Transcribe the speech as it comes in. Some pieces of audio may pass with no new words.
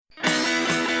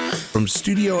From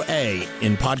Studio A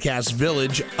in Podcast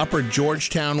Village, Upper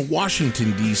Georgetown,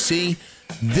 Washington, D.C.,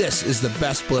 this is the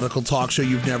best political talk show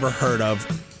you've never heard of.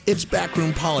 It's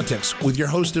Backroom Politics with your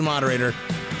host and moderator,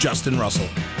 Justin Russell.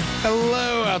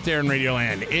 Hello out there in Radio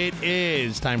Land. It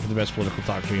is time for the best political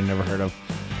talk show you've never heard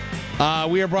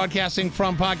of. We are broadcasting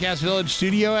from Podcast Village,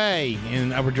 Studio A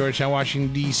in Upper Georgetown,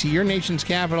 Washington, D.C., your nation's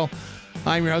capital.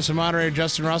 I'm your host and moderator,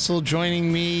 Justin Russell.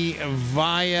 Joining me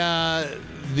via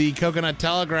the Coconut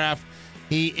Telegraph,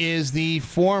 he is the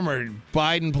former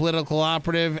Biden political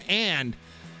operative and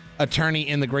attorney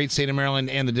in the great state of Maryland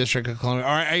and the District of Columbia. Or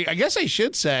I guess I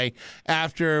should say,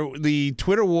 after the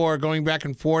Twitter war going back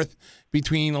and forth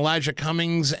between Elijah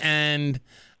Cummings and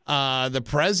the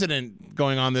president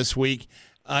going on this week,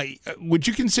 would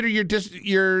you consider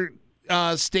your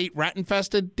state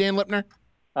rat-infested, Dan Lipner?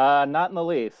 Not in the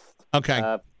least.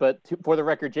 Okay. But for the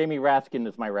record, Jamie Raskin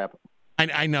is my rep.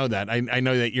 I know that. I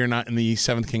know that you're not in the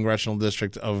 7th Congressional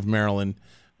District of Maryland,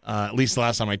 at least the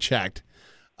last time I checked.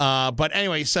 But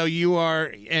anyway, so you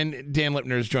are, and Dan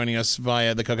Lipner is joining us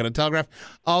via the Coconut Telegraph.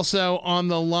 Also on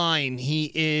the line,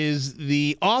 he is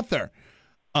the author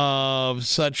of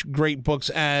such great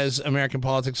books as American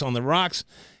Politics on the Rocks.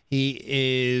 He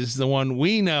is the one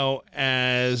we know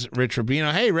as Rich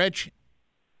Rubino. Hey, Rich.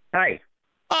 Hi.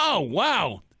 Oh,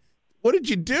 wow. What did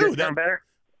you do? Does that sound better?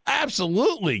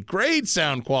 Absolutely. Great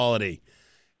sound quality.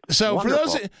 So for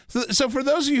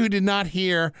those of you who did not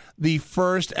hear the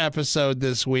first episode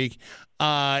this week,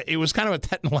 it was kind of a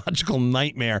technological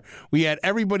nightmare. We had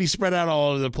everybody spread out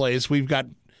all over the place. We've got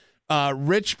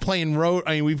Rich playing Road.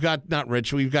 I mean, we've got Dan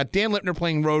Lipner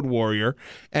playing Road Warrior,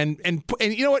 and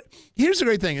you know what? Here's the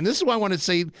great thing, and this is why I want to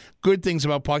say good things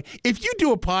about podcast. If you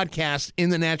do a podcast in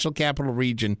the National Capital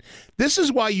Region, this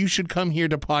is why you should come here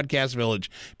to Podcast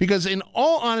Village, because in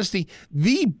all honesty,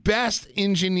 the best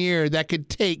engineer that could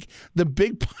take the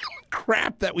big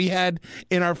crap that we had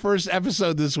in our first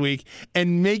episode this week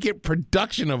and make it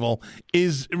productionable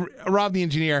is Rob the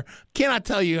engineer. Cannot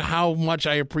tell you how much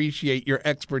I appreciate your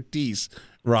expertise,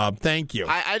 Rob. Thank you.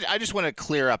 I just want to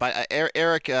clear up.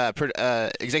 Eric,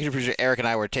 executive producer Eric, and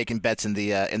I were taking bets in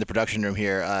the production room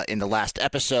here in the last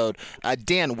episode.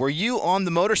 Dan, were you on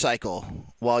the motorcycle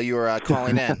while you were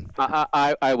calling in?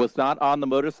 I was not on the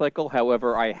motorcycle.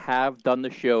 However, I have done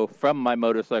the show from my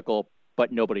motorcycle,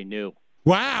 but nobody knew.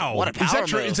 Wow. What a power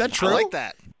move. Is that true? I like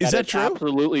that. Is that true?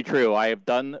 Absolutely true. I have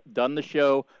done the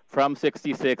show from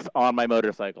 66 on my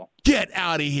motorcycle. Get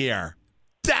out of here.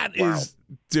 That is,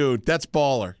 dude, that's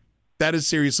baller. That is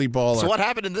seriously baller. So what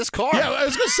happened in this car? Yeah, I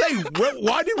was going to say,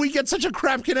 why did we get such a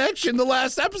crap connection the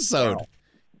last episode?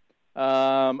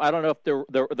 I don't know if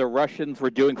the Russians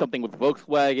were doing something with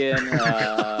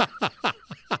Volkswagen.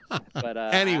 But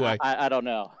anyway, I don't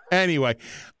know. Anyway,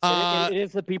 it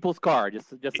is the people's car.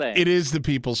 Just saying. It is the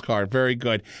people's car. Very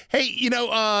good. Hey, in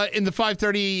the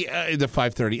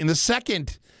 5:30, in the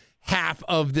second half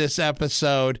of this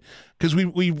episode, because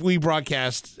we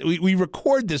broadcast, we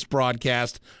record this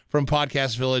broadcast from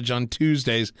Podcast Village on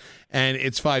Tuesdays, and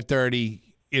it's 5:30.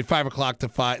 At 5 o'clock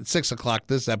to 6 o'clock,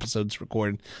 this episode's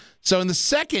recorded. So in the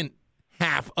second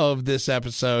half of this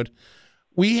episode,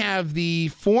 we have the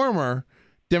former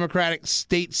Democratic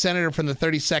state senator from the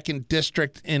 32nd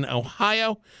District in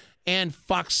Ohio and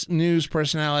Fox News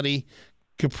personality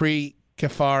Capri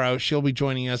Cafaro. She'll be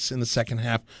joining us in the second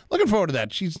half. Looking forward to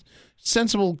that. She's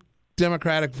sensible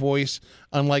Democratic voice,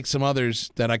 unlike some others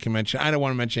that I can mention. I don't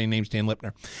want to mention any names, Dan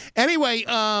Lipner. Anyway,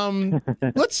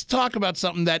 let's talk about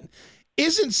something that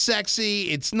isn't sexy.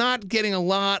 It's not getting a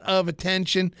lot of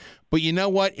attention, but you know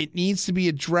what? It needs to be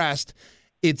addressed.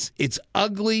 It's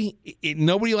ugly.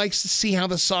 Nobody likes to see how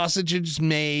the sausage is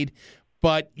made,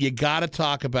 but you got to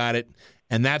talk about it,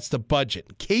 and that's the budget.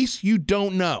 In case you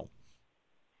don't know,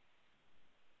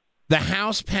 the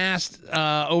House passed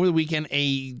over the weekend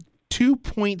a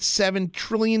 $2.7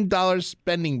 trillion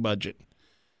spending budget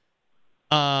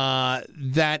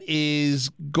that is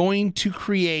going to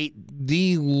create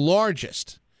the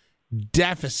largest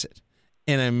deficit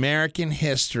in American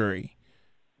history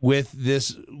with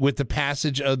the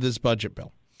passage of this budget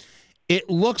bill. It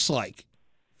looks like,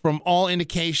 from all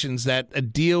indications, that a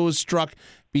deal was struck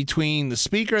between the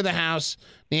Speaker of the House,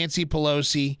 Nancy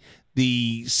Pelosi,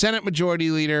 the Senate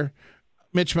Majority Leader,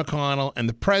 Mitch McConnell, and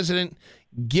the President,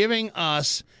 giving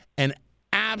us an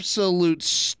absolute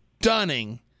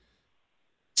stunning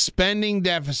spending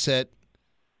deficit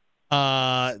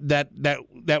that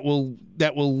will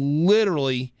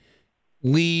literally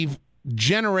leave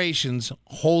generations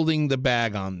holding the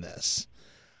bag on this.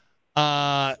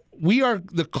 We are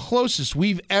the closest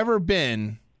we've ever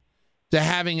been to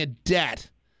having a debt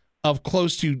of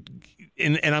close to,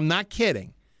 and I'm not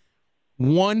kidding,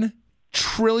 $1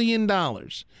 trillion.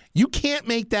 You can't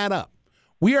make that up.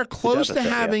 We are close to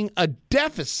having a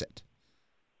deficit.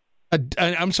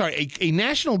 A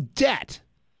national debt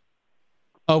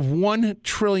of $1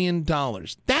 trillion.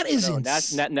 That is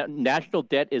national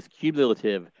debt is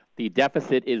cumulative. The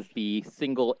deficit is the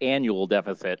single annual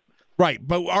deficit. Right,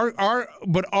 but our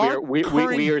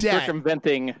current debt,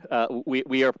 circumventing.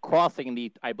 We are crossing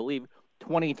the, I believe,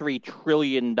 $23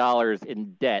 trillion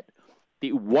in debt.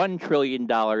 The $1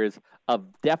 trillion of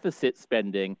deficit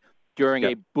spending during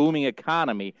a booming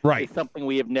economy is something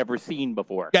we have never seen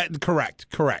before. Yeah, correct.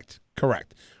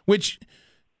 Which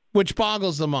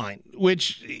boggles the mind.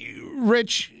 Which,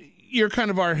 Rich, you're kind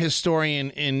of our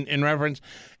historian in reference.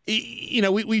 You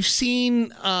know, we've seen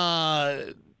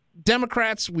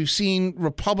Democrats, we've seen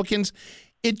Republicans.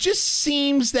 It just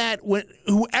seems that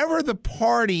whoever the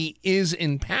party is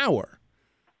in power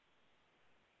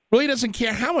really doesn't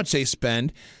care how much they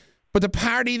spend, but the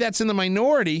party that's in the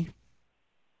minority,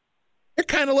 they're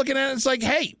kind of looking at it, it's like,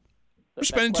 hey, we're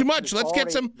spending too much. Let's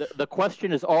get some. The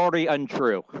question is already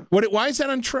untrue. Why is that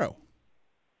untrue?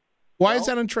 Why is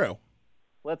that untrue?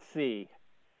 Let's see.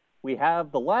 We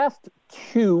have the last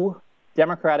two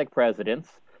Democratic presidents,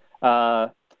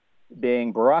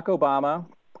 being Barack Obama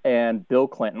and Bill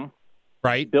Clinton.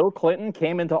 Right. Bill Clinton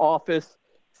came into office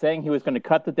saying he was going to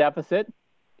cut the deficit.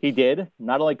 He did.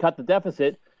 Not only cut the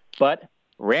deficit, but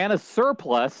ran a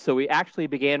surplus. So we actually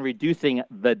began reducing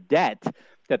the debt,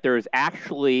 that there is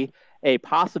actually a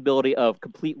possibility of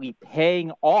completely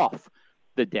paying off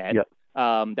the debt. Yep.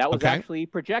 That was actually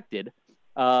projected.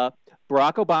 Barack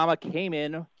Obama came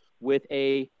in with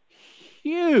a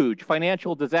huge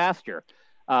financial disaster.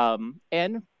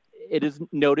 And it is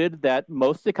noted that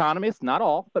most economists, not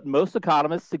all, but most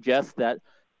economists suggest that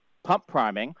pump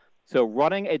priming, so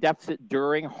running a deficit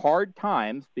during hard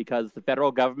times because the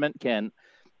federal government can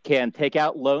take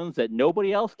out loans that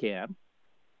nobody else can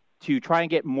to try and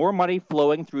get more money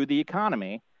flowing through the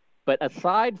economy. But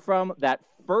aside from that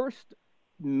first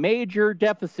major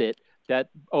deficit that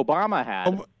Obama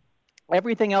had,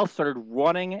 everything else started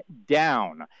running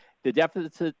down.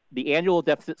 The annual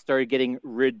deficit started getting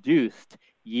reduced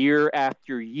year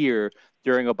after year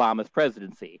during Obama's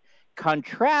presidency.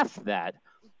 Contrast that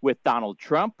with Donald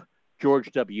Trump,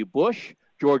 George W. Bush,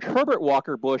 George Herbert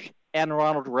Walker Bush, and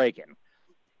Ronald Reagan.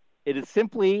 It is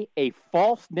simply a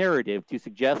false narrative to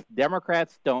suggest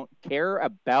Democrats don't care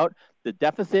about the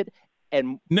deficit.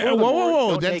 And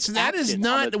whoa. That is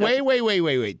not.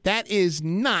 Wait. That is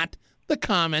not the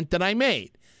comment that I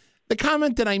made. The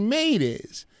comment that I made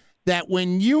is that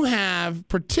when you have,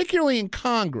 particularly in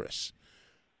Congress,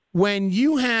 when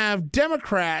you have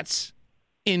Democrats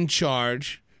in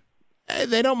charge,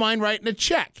 they don't mind writing a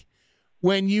check.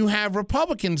 When you have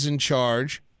Republicans in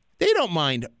charge, they don't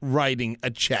mind writing a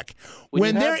check.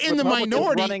 When they're in the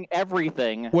minority, running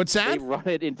everything. What's that? They run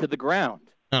it into the ground.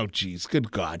 Oh, geez, good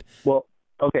God. Well,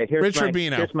 okay. Here's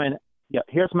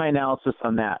my analysis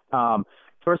on that.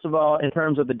 First of all, in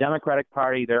terms of the Democratic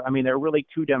Party, there are really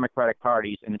two Democratic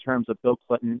parties. And in terms of Bill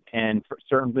Clinton, and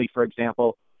certainly, for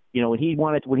example, when he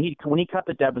cut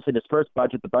the deficit, his first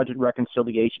budget, the Budget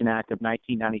Reconciliation Act of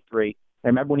 1993. I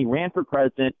remember when he ran for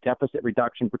president, deficit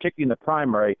reduction, particularly in the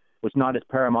primary, was not his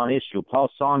paramount issue.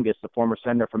 Paul Tsongas, the former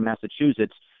senator from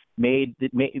Massachusetts,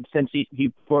 since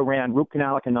he ran root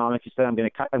canal economics, he said, I'm going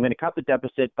to cut the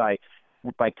deficit by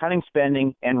cutting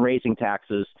spending and raising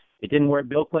taxes. It didn't work.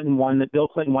 Bill Clinton won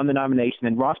the nomination,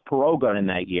 and Ross Perot got in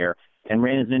that year and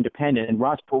ran as an independent. And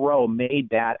Ross Perot made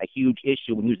that a huge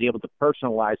issue when he was able to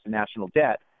personalize the national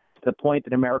debt to the point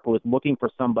that America was looking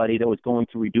for somebody that was going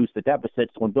to reduce the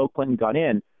deficit. So when Bill Clinton got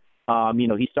in,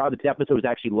 he saw the deficit was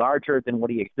actually larger than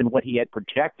what he had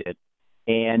projected.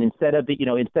 And instead of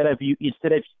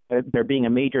there being a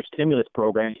major stimulus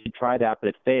program, he tried that, but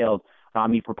it failed.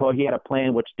 He had a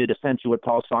plan which did essentially what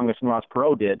Paul Tsongas and Ross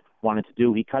Perot wanted to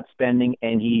do. He cut spending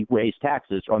and he raised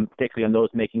taxes, particularly on those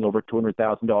making over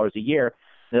 $200,000 a year.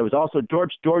 And there was also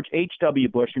George H.W.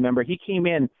 Bush. Remember, he came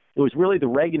in. It was really the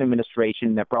Reagan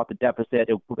administration that brought the deficit.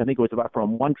 I think it was about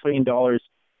from $1 trillion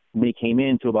when he came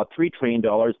in to about $3 trillion.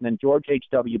 And then George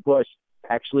H.W. Bush,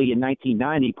 actually in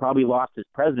 1990, probably lost his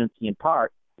presidency in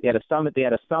part. They had a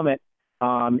summit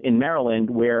in Maryland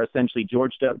where essentially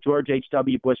George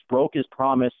H.W. Bush broke his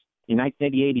promise. In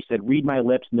 1988, he said, "Read my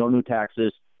lips, no new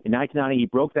taxes." In 1990, he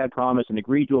broke that promise and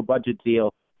agreed to a budget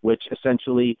deal, which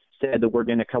essentially said that we're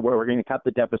going to cut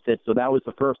the deficit. So that was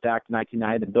the first act in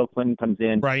 1990. Then Bill Clinton comes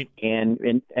in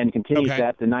and continues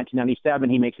that. In 1997,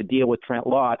 he makes a deal with Trent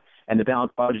Lott and the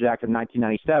Balanced Budget Act of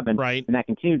 1997. Right. And that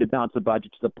continued to balance the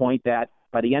budget to the point that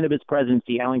by the end of his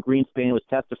presidency, Alan Greenspan was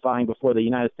testifying before the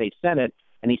United States Senate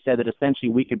and he said that essentially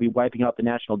we could be wiping out the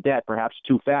national debt perhaps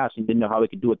too fast and didn't know how we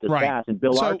could do it this fast. And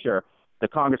Bill Archer, the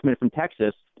congressman from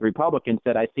Texas, the Republican,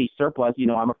 said, I see surplus,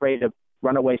 I'm afraid of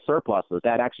runaway surpluses.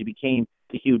 That actually became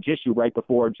the huge issue right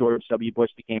before George W. Bush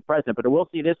became president. But I will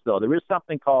say this, though. There is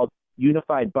something called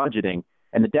unified budgeting,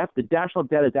 and the national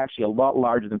debt is actually a lot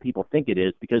larger than people think it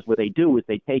is, because what they do is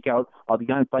they take out all the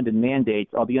unfunded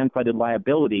mandates, all the unfunded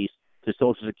liabilities to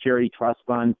Social Security, trust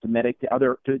funds, to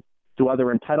other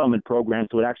entitlement programs,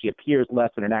 so it actually appears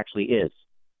less than it actually is.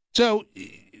 So,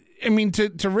 I mean,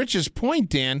 to Rich's point,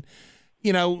 Dan,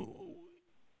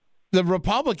 the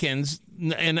Republicans,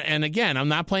 and again, I'm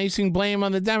not placing blame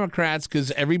on the Democrats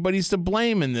because everybody's to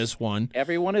blame in this one.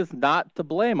 Everyone is not to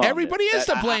blame on Everybody is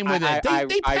to blame with it.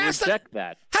 They passed I reject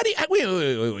that. How do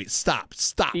you, wait, stop.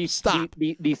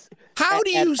 How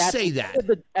do you say that?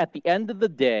 At the end of the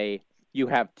day, you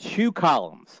have two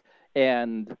columns,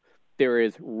 and there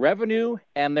is revenue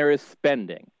and there is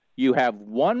spending. You have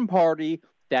one party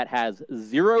that has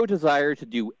zero desire to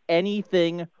do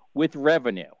anything with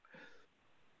revenue.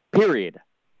 Period.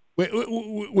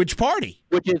 Which party?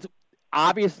 Which is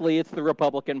obviously it's the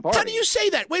Republican Party. How do you say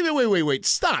that? Wait.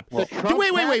 Stop. Wait.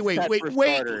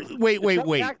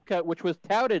 Tax cut, which was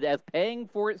touted as paying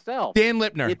for itself. Dan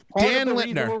Lipner. It's part of the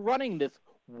reason we're running this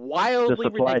wildly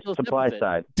ridiculous supply deficit.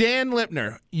 side. Dan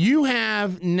Lipner, you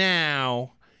have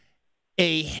now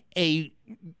a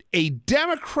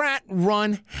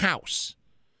Democrat-run House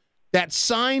that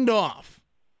signed off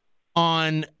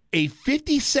on a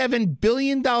 $57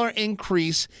 billion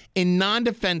increase in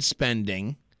non-defense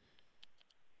spending.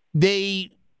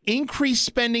 They increased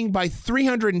spending by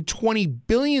 $320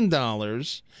 billion.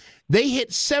 They hit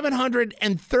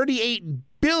 $738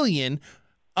 billion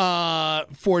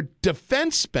for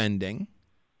defense spending.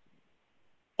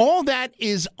 All that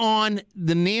is on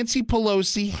the Nancy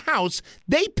Pelosi House.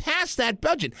 They passed that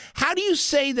budget. How do you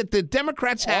say that the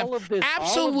Democrats have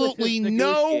absolutely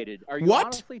no... Are you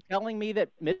honestly telling me that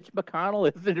Mitch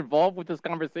McConnell isn't involved with this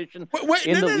conversation? No.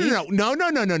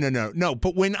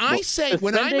 But when I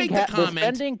make the comment... The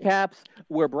spending caps,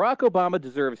 where Barack Obama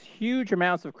deserves huge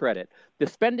amounts of credit, the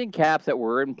spending caps that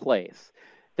were in place,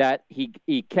 that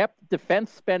he kept defense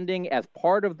spending as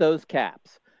part of those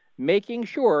caps, making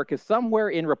sure, because somewhere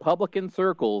in Republican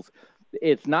circles,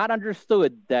 it's not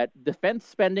understood that defense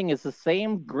spending is the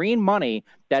same green money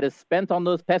that is spent on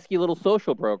those pesky little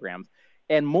social programs.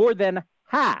 And more than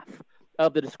half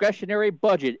of the discretionary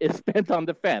budget is spent on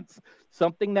defense,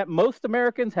 something that most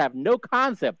Americans have no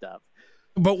concept of.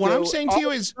 But what I'm saying to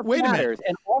you is, wait a minute.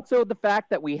 And also the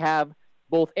fact that we have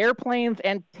both airplanes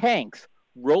and tanks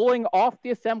rolling off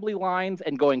the assembly lines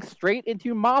and going straight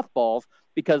into mothballs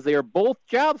because they are both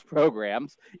jobs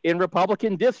programs in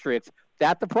Republican districts.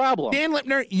 That's the problem. Dan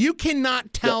Lipner, you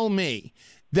cannot tell me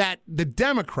that the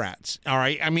Democrats, all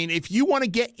right, I mean, if you want to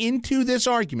get into this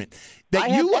argument,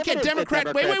 that you look at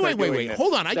Democrats. Wait.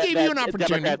 Hold on. I gave you an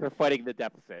opportunity. Democrats are fighting the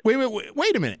deficit.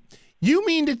 Wait a minute. You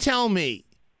mean to tell me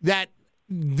that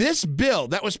this bill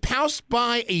that was passed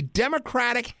by a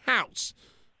Democratic House,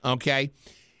 okay,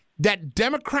 that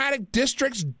Democratic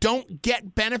districts don't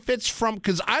get benefits from?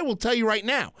 Because I will tell you right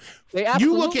now, they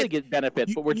absolutely get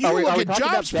benefits. But we're talking about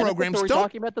jobs programs. We're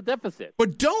talking about the deficit.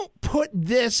 But don't put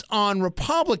this on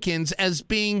Republicans as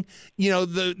being,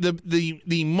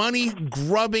 the money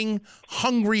grubbing,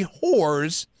 hungry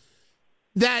whores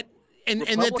that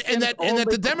that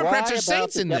the Democrats are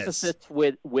saints in this.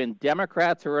 When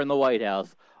Democrats are in the White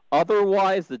House,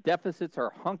 otherwise the deficits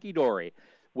are hunky dory.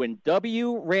 When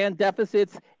W ran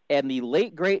deficits. And the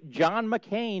late, great John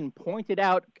McCain pointed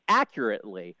out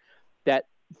accurately that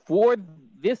for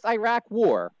this Iraq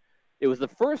war, it was the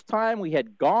first time we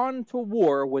had gone to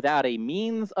war without a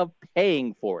means of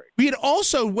paying for it. We had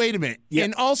also, wait a minute,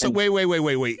 and also,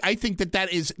 wait. I think that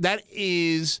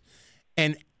is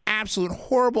an absolute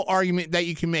horrible argument that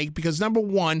you can make because, number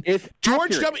one,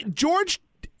 George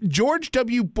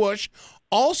W. Bush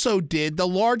also did the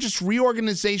largest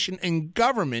reorganization in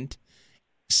government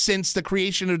since the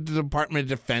creation of the Department of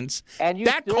Defense. And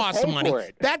that cost money.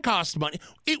 That cost money.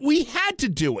 We had to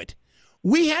do it.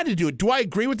 Do I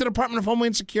agree with the Department of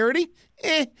Homeland Security?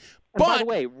 But by the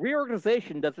way,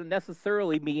 reorganization doesn't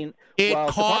necessarily mean it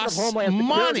costs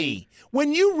money.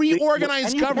 When you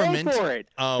reorganize government, pay for it.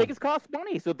 Things cost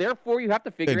money, so therefore you have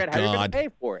to figure out how you're going to pay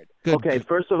for it.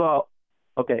 First of all,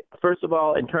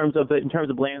 in terms of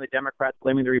blaming the Democrats,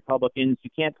 blaming the Republicans, you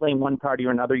can't blame one party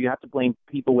or another. You have to blame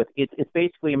people with it. It's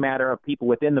basically a matter of people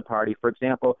within the party. For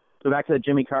example, go back to the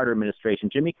Jimmy Carter administration.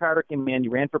 Jimmy Carter came in, he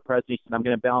ran for president, he said, I'm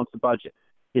going to balance the budget.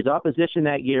 His opposition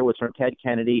that year was from Ted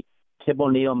Kennedy. Tib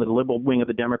O'Neill and the liberal wing of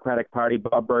the Democratic Party.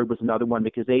 Bob Byrd was another one,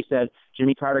 because they said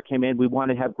Jimmy Carter came in, we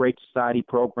want to have great society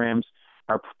programs.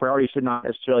 Our priority should not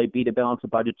necessarily be to balance the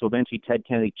budget. So eventually Ted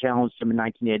Kennedy challenged him in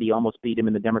 1980, almost beat him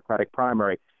in the Democratic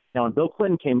primary. Now, when Bill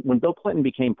Clinton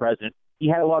became president, he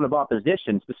had a lot of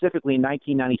opposition, specifically in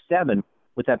 1997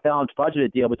 with that balanced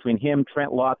budget deal between him,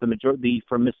 Trent Lott, the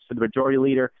majority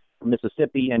leader from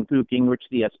Mississippi, and Newt Gingrich,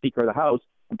 the Speaker of the House.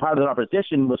 And part of the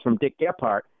opposition was from Dick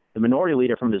Gephardt, the minority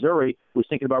leader from Missouri, who was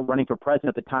thinking about running for president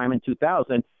at the time in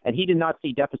 2000, and he did not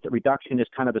see deficit reduction as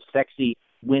kind of a sexy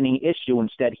winning issue.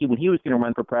 Instead, when he was going to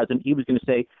run for president, he was going to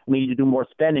say, we need to do more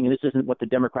spending, and this isn't what the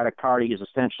Democratic Party is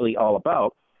essentially all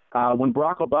about. When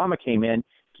Barack Obama came in,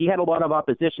 he had a lot of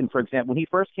opposition. For example, when he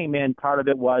first came in, part of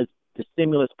it was the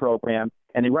stimulus program.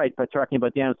 And you're right, by talking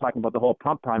about Dan was talking about the whole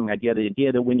pump priming idea, the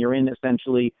idea that when you're in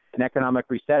essentially an economic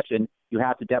recession, you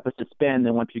have to deficit spend,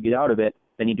 and once you get out of it,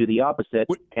 then you do the opposite.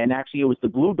 And actually, it was the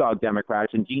Blue Dog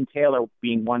Democrats, and Gene Taylor,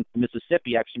 being one from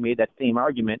Mississippi, actually made that same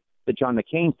argument that John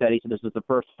McCain said. He said, this is the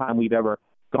first time we've ever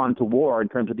gone to war in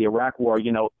terms of the Iraq War,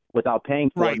 without paying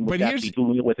for it, and but actually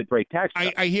doing it with a great tax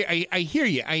cut. I hear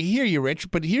you,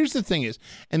 Rich. But here's the thing is,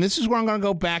 and this is where I'm going to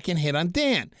go back and hit on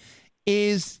Dan,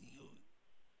 is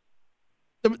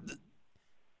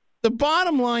the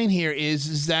bottom line here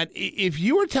is that if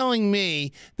you were telling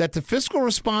me that the fiscal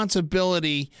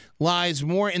responsibility lies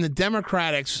more in the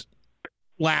Democrats'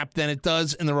 lap than it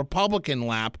does in the Republican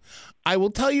lap, I will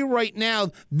tell you right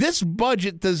now, this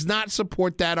budget does not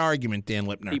support that argument, Dan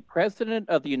Lipner. The President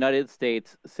of the United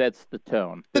States sets the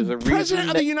tone. The President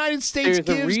of the United States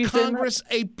gives Congress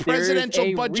a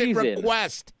presidential budget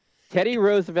request. Teddy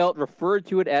Roosevelt referred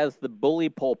to it as the bully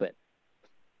pulpit.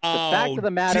 The fact of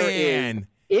the matter is,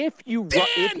 if you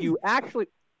actually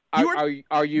are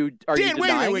you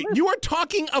denying wait. You are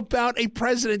talking about a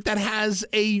president that has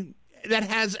an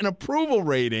approval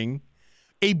rating,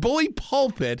 a bully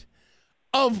pulpit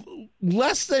of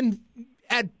less than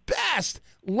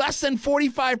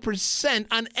 45%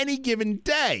 on any given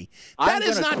day. That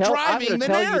is not driving the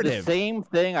narrative. You the same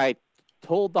thing I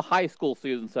told the high school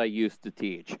students I used to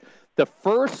teach. The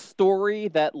first story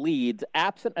that leads,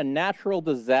 absent a natural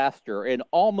disaster, in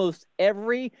almost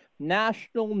every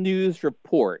national news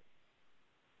report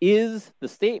is the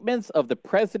statements of the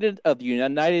President of the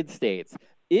United States.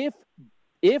 If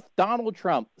Donald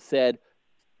Trump said,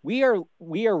 we are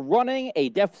running a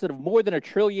deficit of more than $1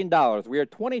 trillion, we are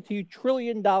 $22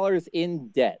 trillion in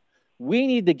debt, we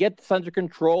need to get this under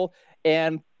control,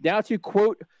 and now to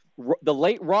quote the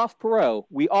late Ross Perot,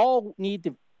 we all need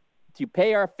to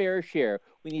pay our fair share.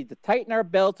 We need to tighten our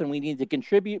belts, and we need to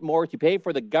contribute more to pay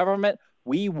for the government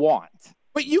we want.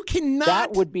 But you cannot...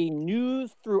 That would be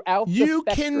news throughout the spectrum. You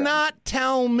cannot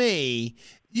tell me...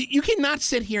 You cannot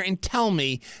sit here and tell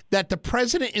me that the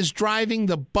president is driving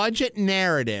the budget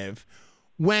narrative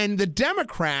when the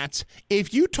Democrats,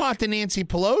 if you talk to Nancy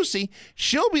Pelosi,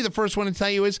 she'll be the first one to tell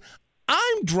you is,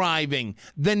 I'm driving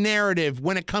the narrative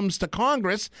when it comes to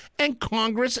Congress, and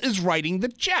Congress is writing the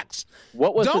checks.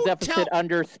 What was the deficit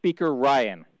under Speaker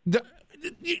Ryan? No.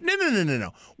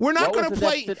 We're not going to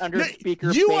play.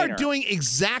 You are doing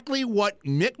exactly what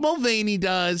Mick Mulvaney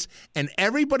does, and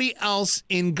everybody else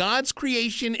in God's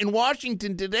creation in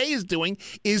Washington today is doing.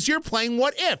 Is you're playing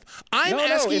what if? I'm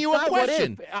asking you a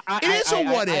question. It is a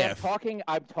what if.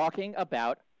 I'm talking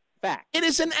about facts. It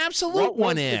is an absolute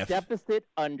what if. What was the deficit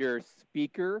under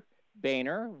Speaker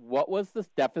Boehner? What was the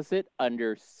deficit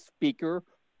under Speaker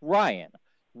Ryan?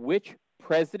 Which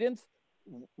presidents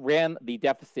ran the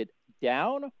deficit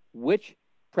down? Which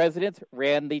presidents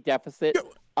ran the deficit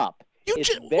up?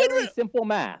 It's very simple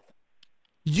math.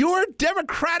 Your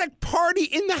Democratic Party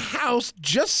in the House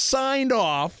just signed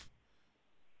off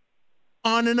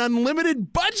on an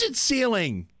unlimited budget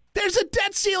ceiling. There's a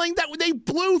debt ceiling that they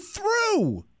blew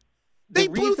through. They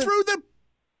blew through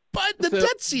the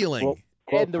debt ceiling.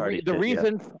 And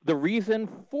the reason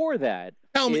for that.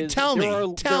 Tell me.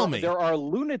 There are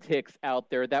lunatics out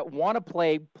there that want to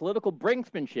play political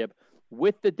brinksmanship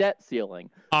with the debt ceiling.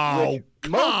 Oh,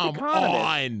 come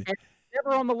on!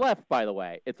 Never on the left, by the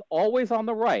way. It's always on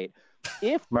the right.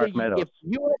 If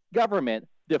U.S. government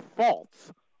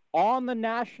defaults on the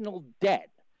national debt,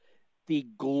 the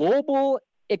global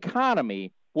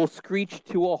economy will screech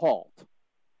to a halt.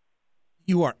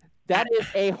 That is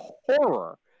a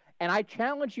horror. And I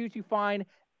challenge you to find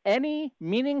any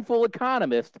meaningful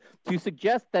economist to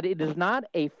suggest that it is not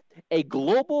a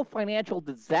global financial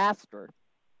disaster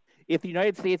if the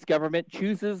United States government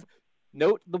chooses,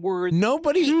 note the word,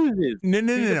 chooses.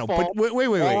 No. But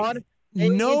wait.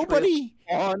 Nobody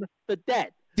on the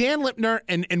debt. Dan Lipner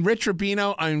and Rich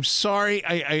Rubino, I'm sorry.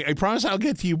 I promise I'll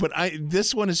get to you, but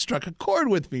this one has struck a chord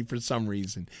with me for some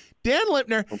reason. Dan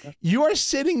Lipner, okay. You are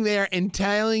sitting there and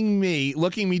telling me,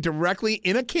 looking me directly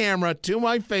in a camera to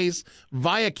my face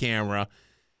via camera,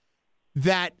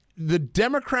 that the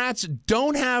Democrats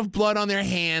don't have blood on their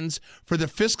hands for the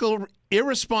fiscal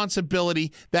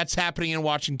irresponsibility that's happening in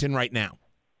Washington right now.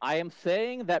 I am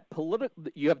saying that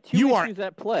you have two issues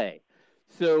at play.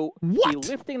 So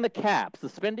lifting the caps, the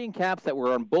spending caps that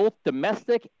were on both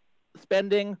domestic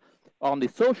spending on the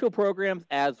social programs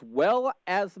as well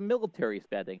as military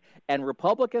spending. And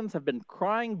Republicans have been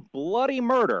crying bloody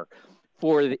murder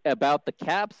about the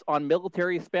caps on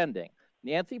military spending.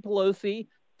 Nancy Pelosi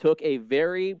took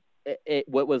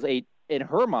what was in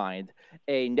her mind,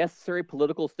 a necessary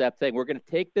political step saying we're going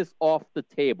to take this off the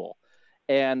table.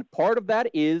 And part of that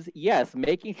is, yes,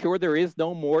 making sure there is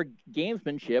no more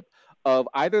gamesmanship of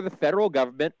either the federal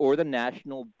government or the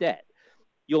national debt.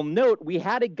 You'll note we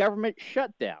had a government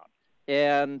shutdown.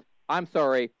 And I'm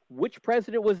sorry, which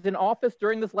president was in office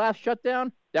during this last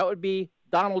shutdown? That would be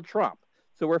Donald Trump.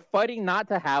 So we're fighting not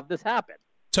to have this happen.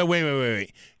 So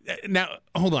wait. Now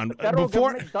hold on. The federal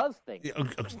government does things.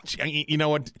 You know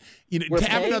what?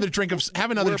 Have another drink of scotch. Have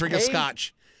another drink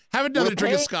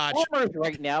of scotch. Farmers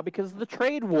right now because of the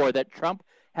trade war that Trump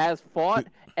has fought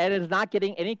and is not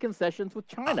getting any concessions with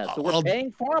China. So we're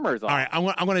paying farmers off. All right,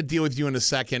 I'm going to deal with you in a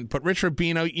second. But Rich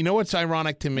Rubino, you know what's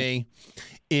ironic to me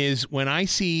is when I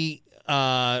see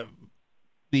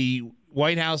the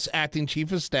White House acting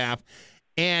chief of staff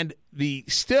and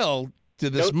still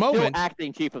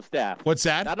acting chief of staff. What's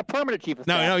that? Not a permanent chief of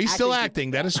staff. No, he's still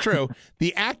acting. That is true.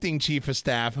 The acting chief of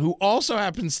staff, who also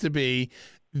happens to be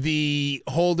the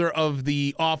holder of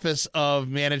the Office of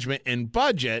Management and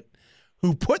Budget,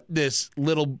 who put this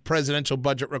little presidential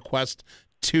budget request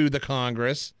to the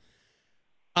Congress.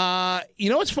 You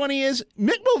know what's funny is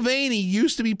Mick Mulvaney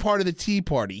used to be part of the Tea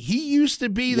Party. He used to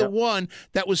be the one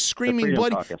that was screaming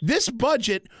bloody. Caucus. This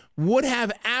budget would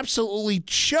have absolutely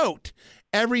choked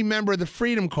every member of the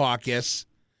Freedom Caucus,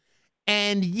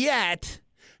 and yet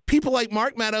people like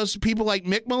Mark Meadows, people like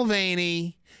Mick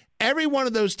Mulvaney, every one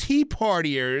of those Tea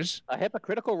Partiers. A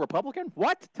hypocritical Republican?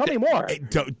 What? Tell me more.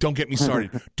 Don't get me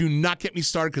started. Do not get me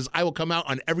started, because I will come out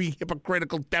on every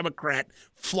hypocritical Democrat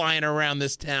flying around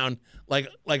this town like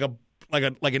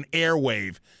an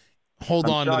airwave. Hold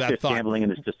on to that thought. Gambling in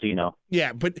this casino.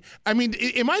 Yeah, but I mean,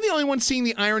 am I the only one seeing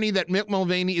the irony that Mick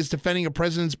Mulvaney is defending a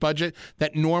president's budget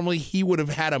that normally he would have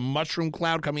had a mushroom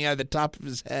cloud coming out of the top of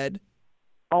his head?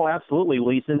 Oh, absolutely.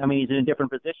 Well, he's in a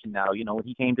different position now. You know, when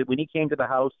he came to the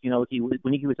House, you know,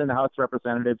 when he was in the House of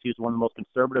Representatives, he was one of the most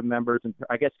conservative members, and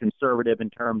I guess conservative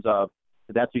in terms of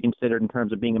that's what you considered in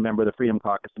terms of being a member of the Freedom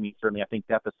Caucus. I mean, certainly, I think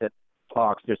deficit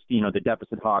hawks. There's the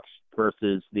deficit hawks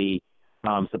versus the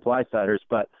supply siders,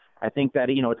 but I think that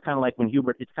it's kind of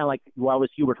like why was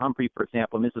Hubert Humphrey, for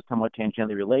example, and this is somewhat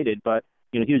tangentially related, but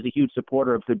he was a huge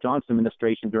supporter of the Johnson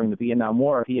administration during the Vietnam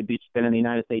War. If he had been in the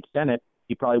United States Senate,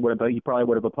 he probably would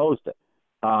have opposed it.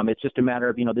 It's just a matter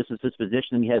of this is his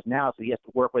position he has now, so he has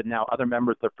to work with now other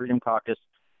members of the Freedom Caucus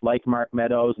like Mark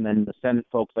Meadows and then the Senate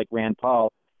folks like Rand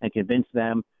Paul and convince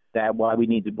them that why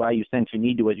you essentially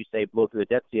need to, as you say, blow through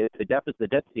the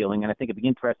debt ceiling. And I think it'd be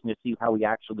interesting to see how he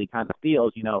actually kind of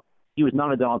feels. He was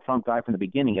not a Donald Trump guy from the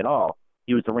beginning at all.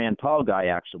 He was a Rand Paul guy,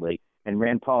 actually. And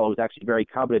Rand Paul was actually very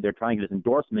coveted. They're trying to get his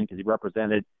endorsement because he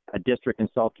represented a district in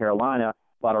South Carolina,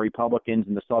 a lot of Republicans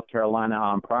in the South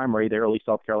Carolina primary, the early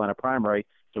South Carolina primary.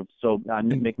 So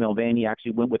Mick Mulvaney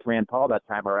actually went with Rand Paul that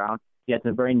time around. He had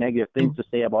some very negative things to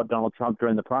say about Donald Trump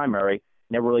during the primary.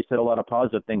 Never really said a lot of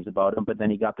positive things about him, but then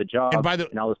he got the job,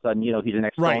 and all of a sudden, he's an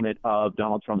exponent of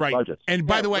Donald Trump's budget. And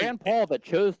by the way, Rand Paul that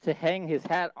chose to hang his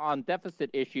hat on deficit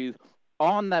issues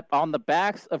on the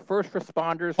backs of first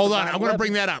responders. Hold on, I'm going to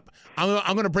bring that up.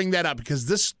 I'm going to bring that up because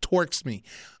this torques me.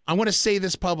 I'm going to say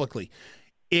this publicly.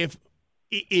 If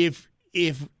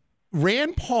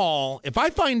Rand Paul, if I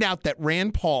find out that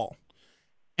Rand Paul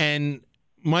and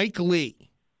Mike Lee,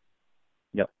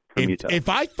 if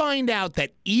I find out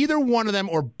that either one of them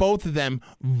or both of them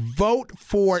vote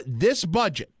for this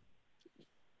budget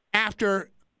after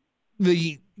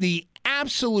the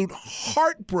absolute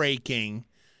heartbreaking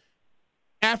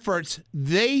efforts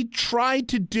they tried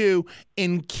to do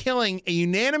in killing a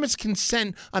unanimous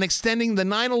consent on extending the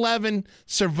 9/11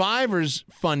 survivors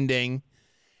funding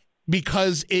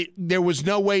because there was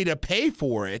no way to pay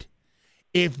for it.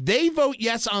 If they vote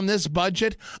yes on this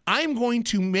budget, I'm going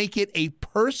to make it a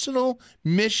personal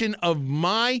mission of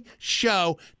my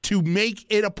show to make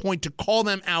it a point to call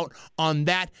them out on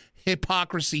that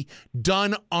hypocrisy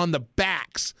done on the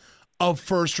backs of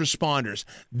first responders.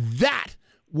 That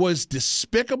was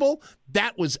despicable.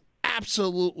 That was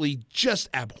absolutely just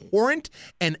abhorrent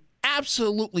and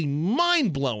absolutely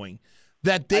mind-blowing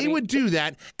that they would do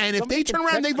that. And if they turn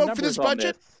around and they vote for this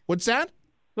budget, what's that?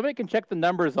 Somebody can check the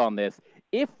numbers on this.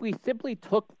 If we simply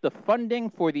took the funding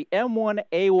for the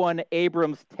M1A1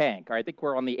 Abrams tank, I think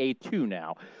we're on the A2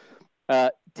 now,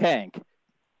 tank,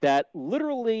 that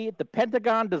literally the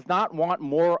Pentagon does not want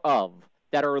more of,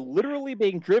 that are literally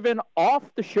being driven off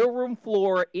the showroom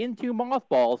floor into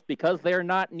mothballs because they're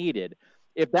not needed.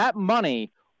 If that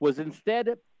money was instead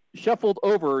shuffled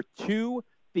over to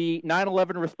the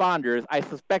 9/11 responders, I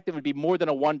suspect it would be more than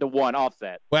a 1-to-1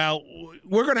 offset. Well,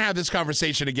 we're going to have this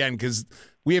conversation again because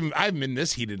I haven't been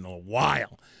this heated in a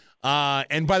while.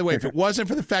 And by the way, if it wasn't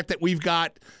for the fact that we've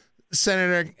got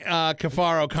Senator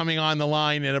Cafaro coming on the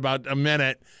line in about a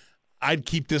minute, I'd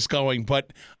keep this going.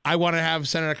 But I want to have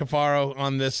Senator Cafaro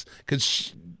on this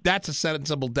because that's a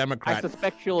sensible Democrat. I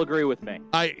suspect she'll agree with me.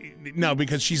 No,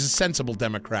 because she's a sensible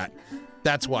Democrat.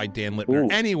 That's why, Dan Littner. Ooh.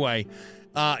 Anyway.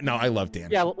 No, I love Dan.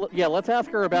 Yeah. Let's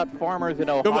ask her about farmers in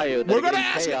Ohio. We're going to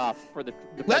ask her. For the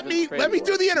let me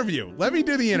do the interview. Let me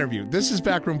do the interview. This is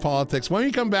Backroom Politics. When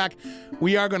we come back,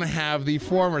 we are going to have the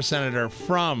former senator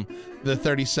from the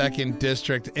 32nd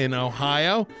District in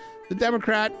Ohio, the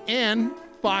Democrat and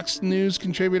Fox News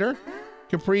contributor,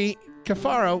 Capri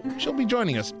Cafaro. She'll be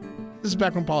joining us. This is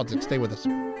Backroom Politics. Stay with us.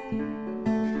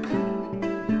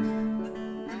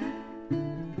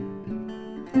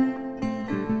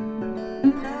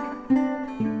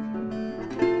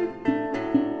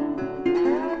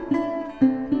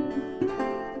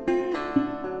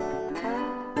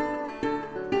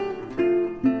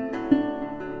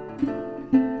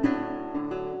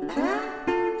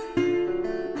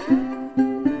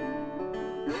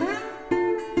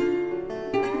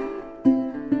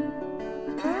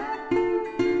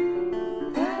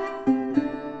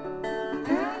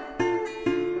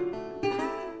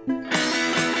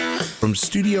 From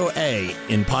Studio A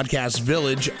in Podcast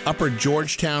Village, Upper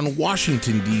Georgetown,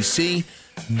 Washington, D.C.,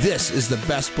 this is the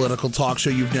best political talk show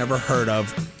you've never heard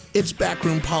of. It's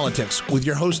Backroom Politics with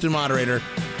your host and moderator,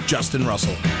 Justin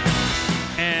Russell.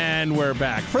 And we're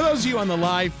back. For those of you on the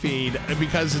live feed,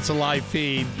 because it's a live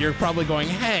feed, you're probably going,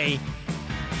 hey,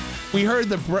 we heard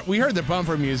the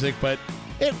bumper music, but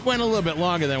it went a little bit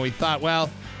longer than we thought. Well,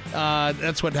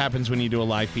 that's what happens when you do a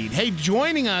live feed. Hey,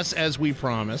 joining us, as we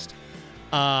promised,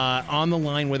 on the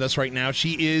line with us right now,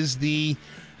 she is the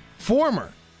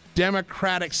former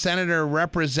Democratic senator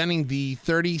representing the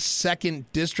 32nd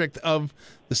District of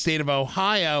the state of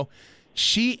Ohio.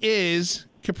 She is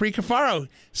Capri Cafaro.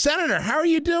 Senator, how are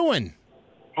you doing?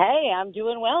 Hey, I'm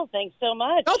doing well. Thanks so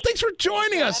much. Oh, thanks for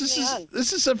joining us.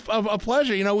 This is a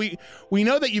pleasure. You know, we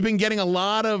know that you've been getting a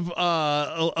lot of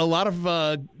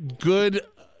good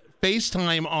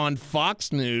FaceTime on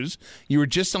Fox News. You were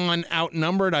just on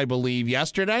Outnumbered, I believe,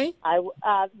 yesterday?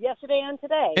 Yesterday and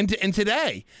today. And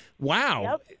today. Wow.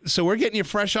 Yep. So we're getting you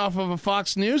fresh off of a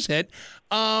Fox News hit.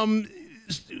 As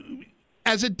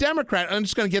a Democrat, I'm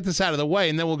just going to get this out of the way,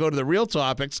 and then we'll go to the real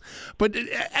topics. But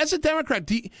as a Democrat,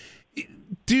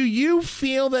 do you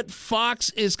feel that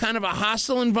Fox is kind of a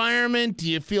hostile environment? Do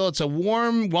you feel it's a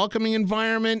warm, welcoming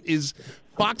environment? Is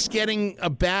Fox getting a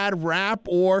bad rap,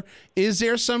 or is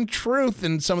there some truth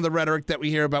in some of the rhetoric that we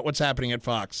hear about what's happening at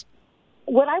Fox?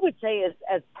 What I would say is,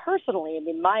 as personally, I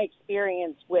mean, my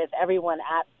experience with everyone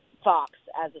at Fox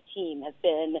as a team has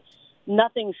been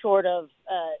nothing short of,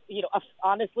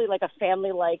 honestly, like a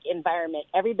family-like environment.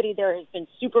 Everybody there has been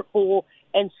super cool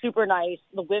and super nice.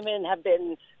 The women have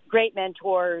been great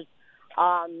mentors.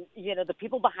 The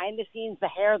people behind the scenes, the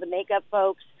hair, the makeup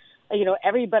folks,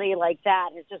 everybody like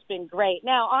that has just been great.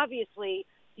 Now, obviously,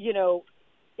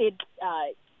 it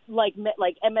like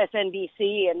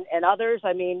MSNBC and others.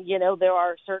 I mean, there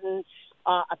are certain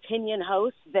opinion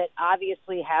hosts that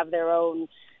obviously have their own,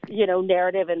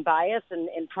 narrative and bias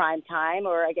in prime time,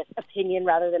 or I guess opinion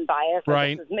rather than bias.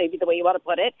 Right. This is maybe the way you want to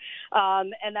put it.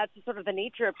 And that's sort of the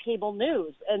nature of cable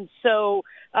news. And so,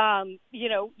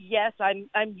 yes,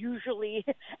 I'm usually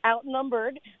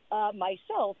outnumbered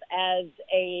myself as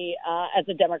a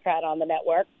Democrat on the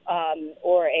network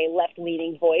or a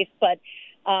left-leaning voice, but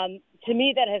to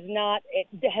me, that has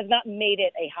not made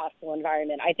it a hostile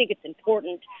environment. I think it's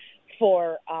important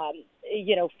for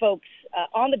folks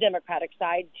on the Democratic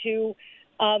side to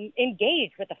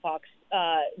engage with the Fox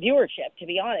viewership. To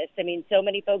be honest, I mean, so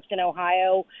many folks in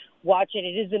Ohio watch it.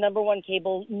 It is the number one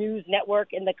cable news network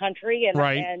in the country, and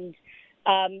right. and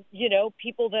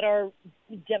people that are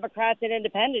Democrats and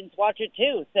independents watch it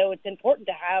too. So it's important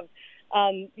to have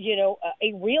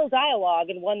a real dialogue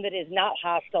and one that is not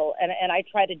hostile. And I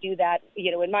try to do that,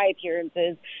 in my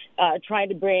appearances, trying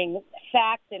to bring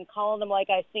facts and calling them like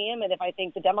I see them. And if I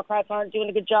think the Democrats aren't doing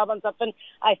a good job on something,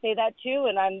 I say that too.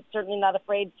 And I'm certainly not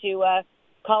afraid to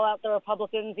call out the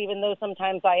Republicans, even though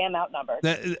sometimes I am outnumbered.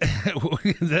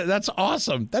 That's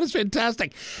awesome. That is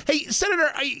fantastic. Hey,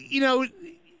 Senator,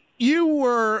 you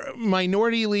were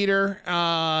minority leader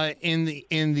in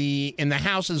the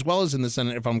House as well as in the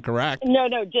Senate, if I'm correct. No,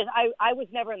 just I was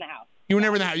never in the House. You were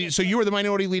never in the House, so you were the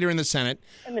minority leader in the Senate.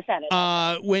 In the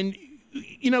Senate. When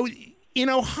in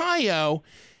Ohio,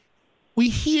 we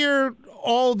hear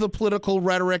all the political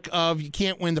rhetoric of you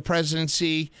can't win the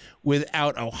presidency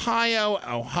without Ohio.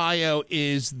 Ohio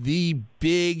is the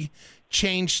big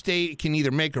change state. It can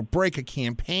either make or break a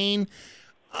campaign.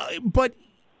 But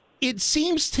it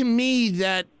seems to me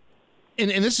that,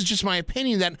 and this is just my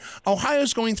opinion, that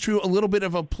Ohio's going through a little bit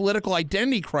of a political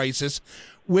identity crisis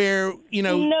where,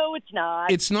 No, it's not.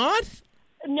 It's not?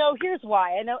 No, here's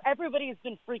why. I know everybody's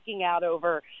been freaking out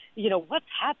over, what's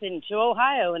happened to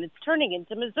Ohio and it's turning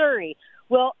into Missouri.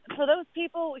 Well, for those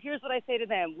people, here's what I say to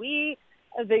them.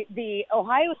 The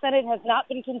Ohio Senate has not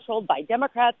been controlled by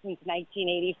Democrats since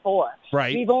 1984.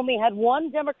 Right. We've only had one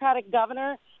Democratic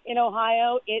governor in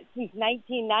Ohio since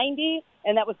 1990,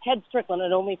 and that was Ted Strickland,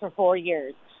 and only for 4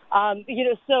 years.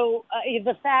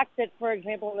 The fact that, for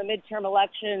example, in the midterm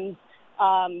elections,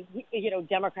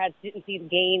 Democrats didn't see the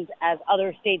gains as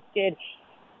other states did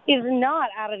is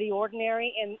not out of the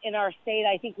ordinary in our state.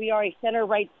 I think we are a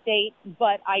center-right state,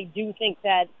 but I do think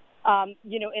that,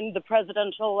 in the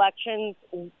presidential elections,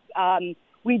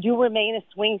 we do remain a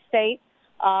swing state.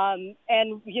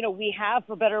 And we have,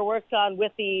 for better or worse, gone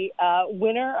with the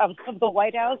winner of the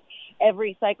White House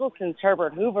every cycle since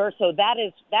Herbert Hoover. So that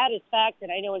is fact.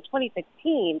 And I know in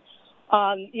 2016, a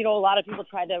lot of people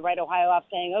tried to write Ohio off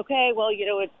saying, okay, well,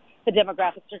 it's the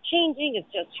demographics are changing.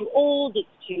 It's just too old. It's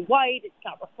too white. It's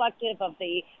not reflective of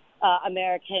the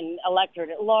American electorate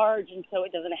at large. And so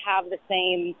it doesn't have the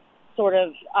same sort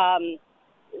of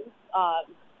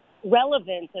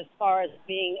relevance as far as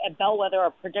being a bellwether or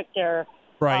predictor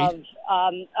right.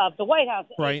 of the White House,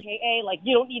 right. AKA, like,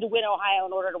 you don't need to win Ohio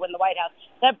in order to win the White House.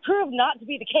 That proved not to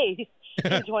be the case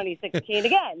in 2016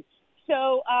 again.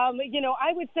 So,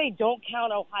 I would say don't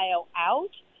count Ohio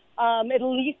out, at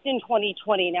least in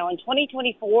 2020. Now, in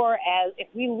 2024, if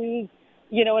we lose,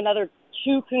 another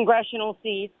 2 congressional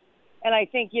seats, and I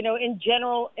think, in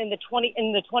general, in the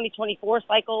 2024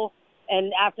 cycle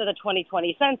and after the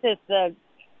 2020 census, the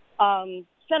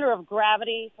center of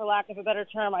gravity, for lack of a better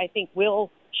term, I think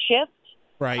will shift,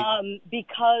 right?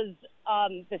 Because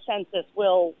the census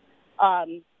will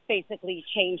basically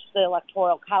change the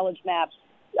electoral college maps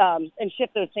and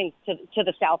shift those things to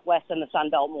the Southwest and the Sun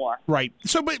Belt more. Right.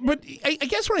 So, but I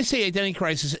guess when I say identity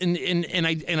crisis, and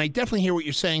I definitely hear what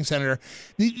you're saying, Senator.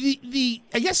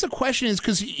 I guess the question is,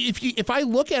 because if I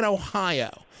look at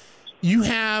Ohio, you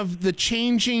have the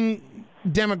changing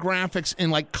demographics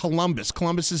in like Columbus.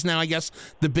 Columbus is now, I guess,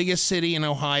 the biggest city in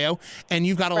Ohio, and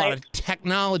you've got a lot of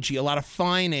technology, a lot of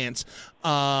finance,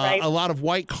 a lot of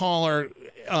white collar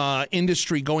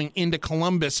industry going into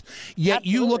Columbus. Yet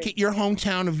Absolutely. You look at your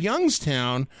hometown of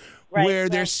Youngstown, where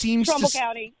there seems Trumbull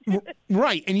County.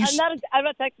 Right, and I'm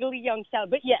not technically Youngstown,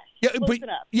 but yes, close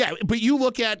enough. But you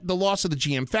look at the loss of the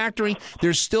GM factory.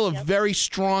 There's still a very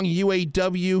strong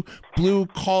UAW blue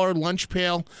collar lunch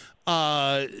pail,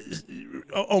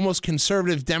 almost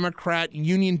conservative Democrat,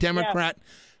 Union Democrat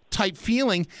type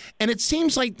feeling, and it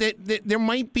seems like that there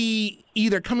might be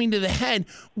either coming to the head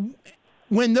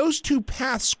when those two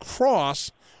paths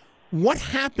cross. What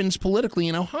happens politically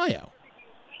in Ohio?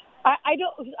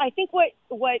 I think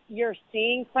what you're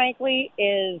seeing, frankly,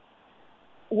 is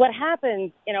what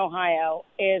happens in Ohio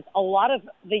is a lot of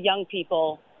the young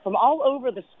people from all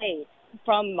over the state,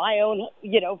 from my own,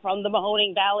 from the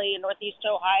Mahoning Valley in Northeast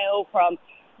Ohio, from,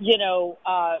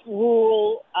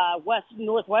 rural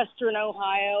northwestern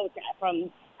Ohio,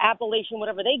 from Appalachian,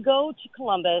 whatever, they go to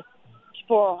Columbus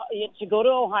to go to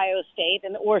Ohio State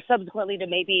or subsequently to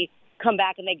maybe come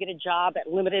back and they get a job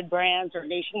at Limited Brands or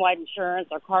Nationwide Insurance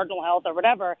or Cardinal Health or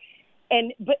whatever.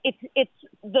 But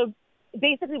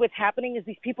basically what's happening is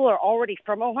these people are already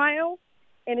from Ohio,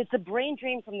 and it's a brain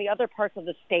drain from the other parts of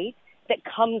the state that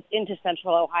comes into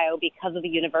Central Ohio because of the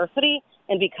university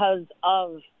and because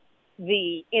of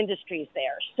the industries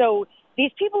there. So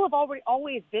these people have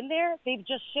always been there. They've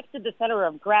just shifted the center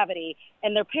of gravity,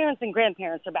 and their parents and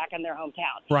grandparents are back in their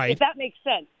hometown. Right. If that makes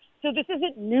sense. So this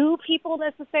isn't new people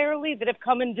necessarily that have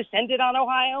come and descended on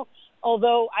Ohio,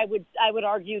 although I would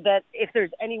argue that if there's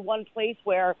any one place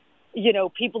where,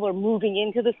 people are moving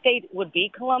into the state, it would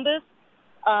be Columbus.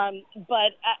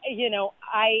 But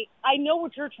I know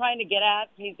what you're trying to get at,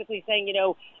 basically saying,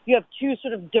 you have two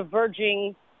sort of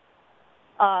diverging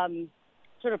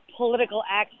sort of political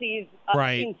axes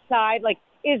inside. Like,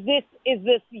 is this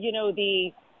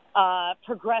the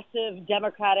progressive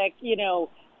Democratic,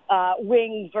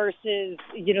 wing versus,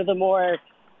 the more,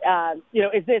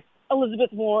 is this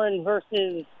Elizabeth Warren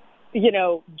versus,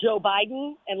 Joe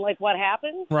Biden and like what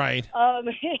happened? Right. And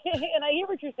I hear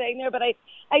what you're saying there, but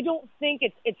I don't think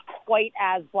it's quite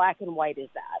as black and white as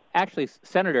that. Actually,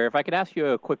 Senator, if I could ask you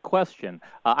a quick question.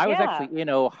 I was actually in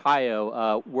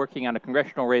Ohio working on a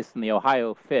congressional race in the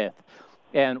Ohio 5th.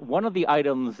 And one of the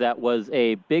items that was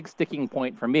a big sticking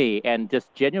point for me and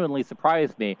just genuinely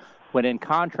surprised me when in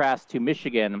contrast to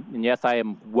Michigan, and yes, I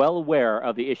am well aware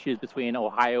of the issues between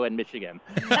Ohio and Michigan,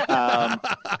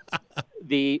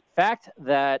 the fact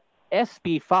that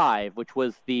SB 5, which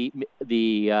was the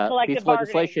piece of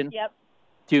legislation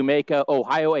to make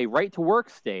Ohio a right-to-work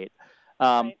state,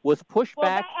 was pushed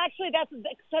back. That's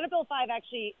Senate Bill 5.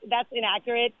 Actually, that's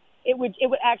inaccurate. It would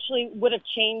have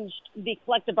changed the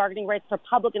collective bargaining rights for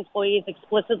public employees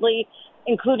explicitly,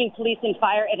 including police and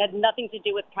fire. It had nothing to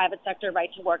do with private sector right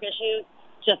to work issues,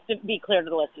 just to be clear to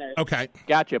the listeners. Okay.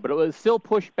 Gotcha. But it was still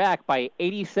pushed back by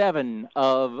 87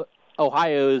 of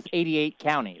Ohio's 88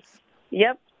 counties.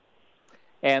 Yep.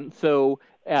 And so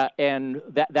and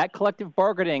that collective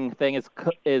bargaining thing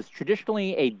is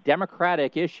traditionally a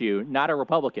Democratic issue, not a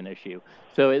Republican issue.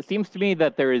 So it seems to me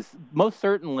that there is most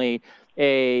certainly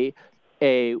a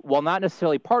while not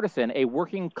necessarily partisan, a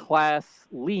working class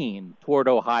lean toward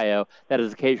Ohio that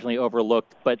is occasionally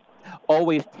overlooked, but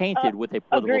always tainted with a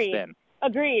political spin.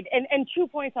 Agreed. And 2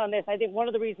 points on this. I think one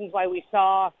of the reasons why we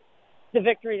saw the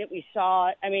victory that we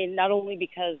saw, I mean, not only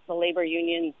because the labor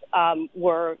unions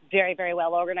were very, very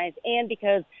well organized, and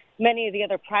because many of the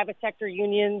other private sector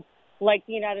unions, like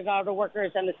the United Auto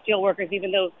Workers and the Steel Workers,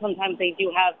 even though sometimes they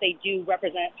do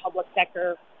represent public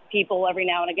sector people every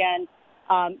now and again,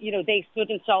 they stood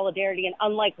in solidarity. And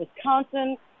unlike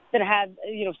Wisconsin, that had,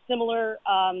 similar,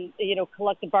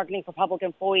 collective bargaining for public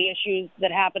employee issues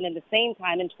that happened in the same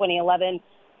time in 2011,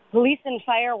 police and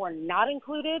fire were not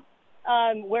included.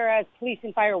 Whereas police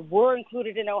and fire were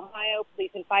included in Ohio.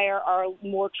 Police and fire are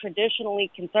more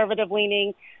traditionally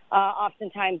conservative-leaning,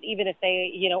 oftentimes even if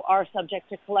they, are subject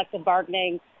to collective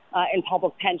bargaining and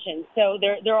public pensions. So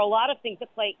there are a lot of things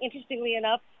at play. Interestingly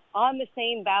enough, on the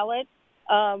same ballot,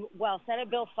 while Senate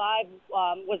Bill 5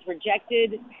 was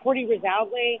rejected pretty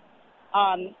resoundingly,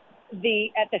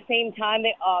 at the same time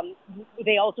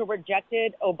they also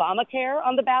rejected Obamacare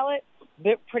on the ballot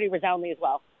pretty resoundingly as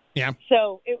well. Yeah.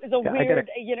 So it was a weird,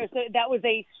 so that was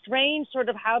a strange sort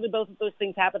of how did both of those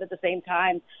things happen at the same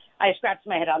time. I scratched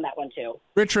my head on that one too.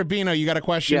 Rich Rubino, you got a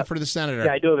question for the senator?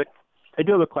 Yeah, I do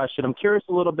have a question. I'm curious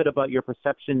a little bit about your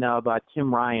perception now about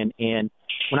Tim Ryan. And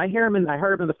when I heard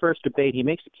him in the first debate, he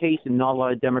makes a case and not a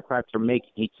lot of Democrats are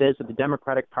making. He says that the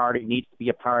Democratic Party needs to be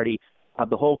a party of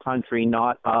the whole country,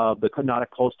 not a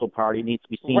coastal party. It needs to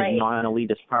be seen as a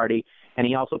non-elitist party. And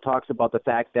he also talks about the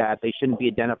fact that they shouldn't be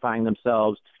identifying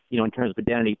themselves, in terms of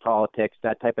identity politics,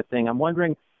 that type of thing. I'm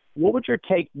wondering, what would your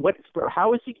take?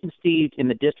 How is he conceived in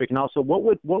the district? And also, what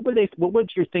would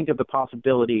you think of the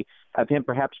possibility of him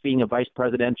perhaps being a vice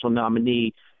presidential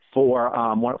nominee for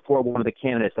one of the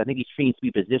candidates? I think he seems to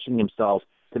be positioning himself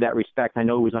to that respect. I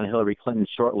know he was on Hillary Clinton's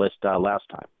shortlist last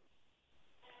time.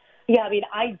 Yeah, I mean,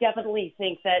 I definitely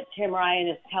think that Tim Ryan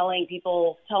is telling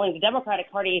the Democratic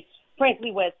Party,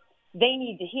 frankly, what they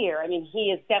need to hear. I mean,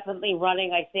 he is definitely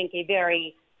running, I think, a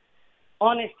very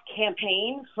honest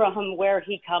campaign from where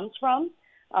he comes from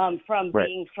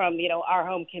being from, our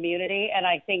home community. And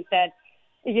I think that,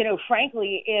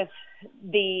 frankly, if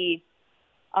the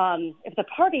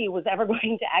party was ever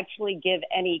going to actually give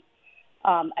any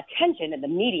attention, and the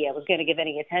media was going to give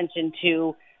any attention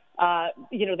to,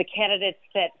 the candidates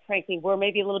that, frankly, were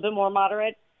maybe a little bit more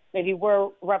moderate, maybe were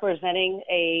representing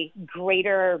a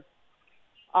greater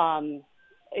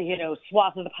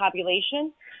swath of the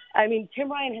population. I mean, Tim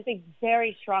Ryan has a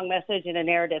very strong message and a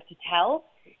narrative to tell,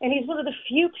 and he's one of the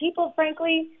few people,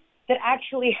 frankly, that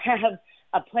actually have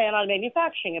a plan on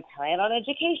manufacturing, a plan on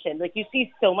education. Like, you see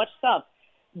so much stuff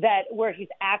where he's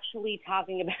actually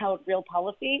talking about real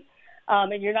policy,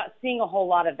 and you're not seeing a whole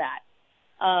lot of that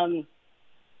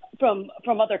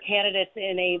from other candidates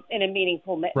in a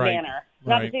meaningful manner.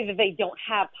 Not to say that they don't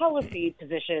have policy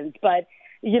positions, but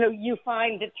you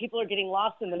find that people are getting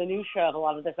lost in the minutia of a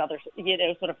lot of this other,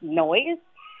 sort of noise.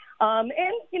 I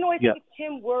think if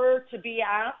Tim were to be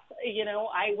asked,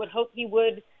 I would hope he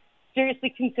would seriously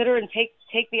consider and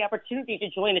take the opportunity to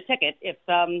join a ticket. If,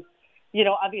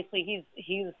 obviously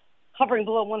he's hovering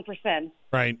below 1%.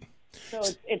 Right. So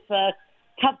it's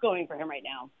tough going for him right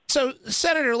now. So,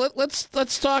 Senator,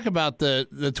 let's talk about the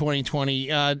 2020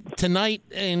 tonight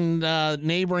in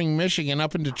neighboring Michigan,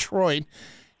 up in Detroit.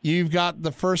 You've got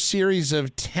the first series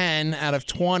of 10 out of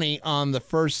 20 on the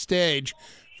first stage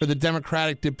for the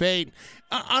Democratic debate.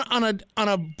 On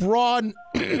a broad,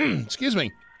 excuse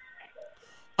me,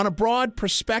 on a broad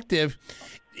perspective,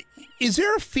 is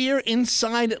there a fear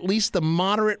inside at least the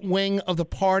moderate wing of the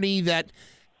party that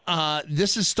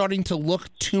this is starting to look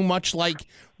too much like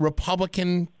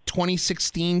Republican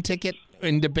 2016 ticket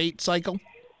in debate cycle?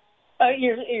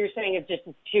 You're saying it's just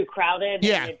too crowded.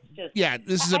 Yeah, and it's just,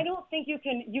 yeah. I don't think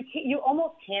you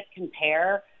almost can't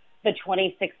compare the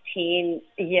 2016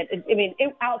 yet. I mean,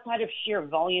 outside of sheer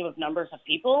volume of numbers of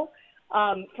people,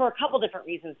 for a couple different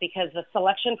reasons. Because the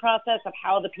selection process of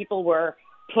how the people were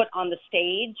put on the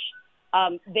stage,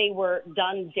 they were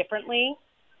done differently.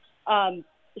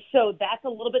 So that's a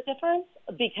little bit different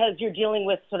because you're dealing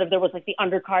with there was like the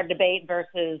undercard debate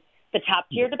versus the top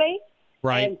tier debate.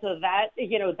 Right. And so that,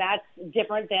 that's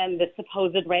different than the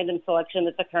supposed random selection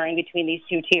that's occurring between these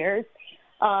two tiers.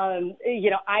 I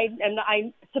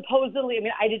supposedly,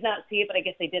 I did not see it, but I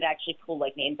guess they did actually pull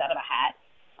like names out of a hat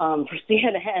for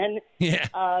CNN. Yeah.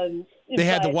 They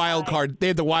had the wild card. They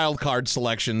had the wild card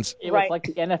selections. It was like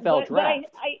the NFL draft.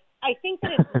 But I think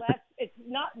that it's less. It's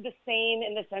not the same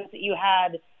in the sense that you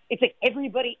had. It's like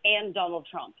everybody and Donald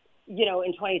Trump. In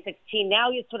 2016.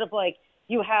 Now it's sort of like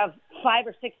you have 5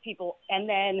 or 6 people and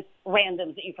then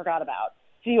randoms that you forgot about.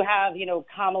 So you have,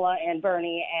 Kamala and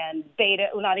Bernie and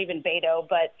Beto, well, not even Beto,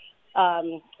 but,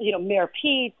 Mayor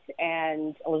Pete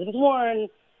and Elizabeth Warren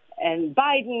and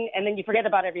Biden, and then you forget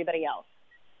about everybody else.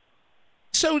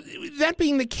 So that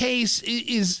being the case,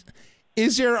 is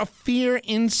there a fear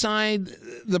inside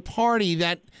the party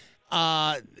that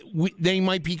they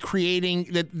might be creating,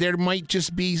 that there might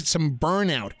just be some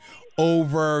burnout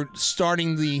over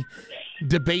starting the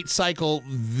debate cycle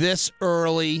this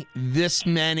early, this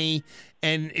many,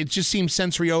 and it just seems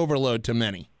sensory overload to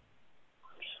many?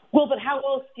 Well, but how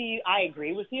else I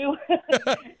agree with you.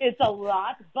 It's a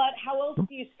lot, but how else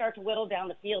do you start to whittle down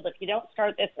the field? If you don't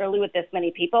start this early with this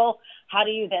many people, how do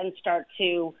you then start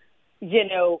to,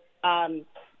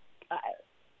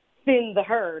 thin the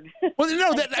herd? Well,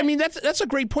 no, that's a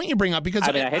great point you bring up because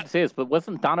I hate to say this, but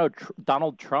wasn't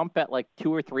Donald Trump at like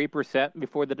 2 or 3%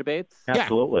 before the debates?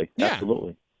 Absolutely, yeah.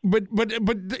 Absolutely.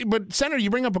 But Senator, you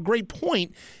bring up a great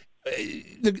point.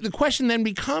 The question then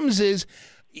becomes is,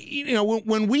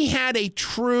 when we had a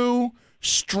true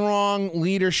strong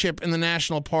leadership in the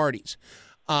national parties,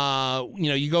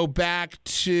 you go back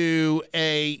to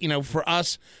for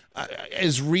us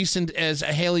as recent as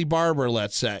a Haley Barbour,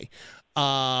 let's say.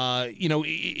 Me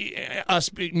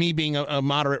being a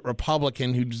moderate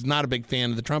Republican who's not a big fan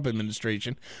of the Trump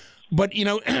administration. But,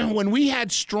 when we had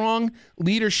strong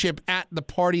leadership at the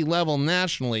party level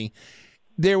nationally,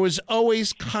 there was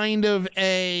always kind of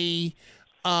a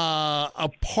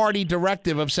party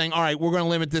directive of saying, all right, we're going to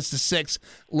limit this to 6.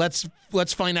 Let's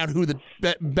find out who the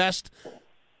best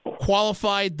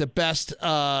qualified, the best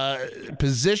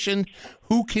positioned,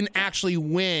 who can actually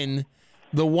win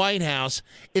the White House.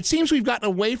 It seems we've gotten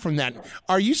away from that.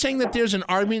 Are you saying that there's an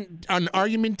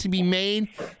argument to be made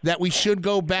that we should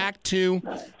go back to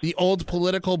the old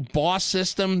political boss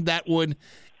system that would,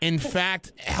 in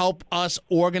fact, help us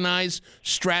organize,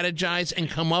 strategize, and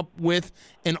come up with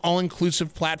an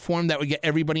all-inclusive platform that would get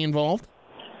everybody involved?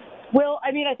 Well,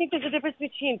 I think there's a difference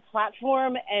between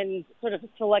platform and sort of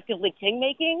selectively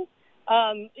king-making,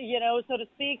 so to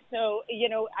speak. So,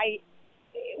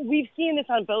 we've seen this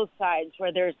on both sides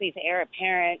where there's these heir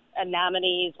apparent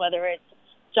nominees, whether it's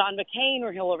John McCain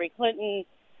or Hillary Clinton,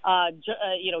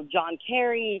 John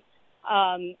Kerry,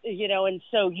 and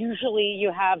so usually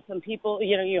you have some people,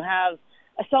 you have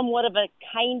somewhat of a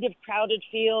kind of crowded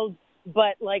field,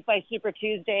 but like by Super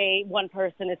Tuesday, one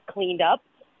person is cleaned up.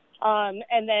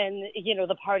 And then,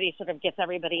 the party sort of gets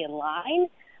everybody in line.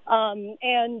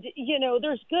 And,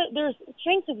 there's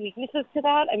strengths and weaknesses to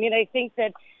that. I think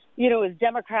that, as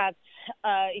Democrats,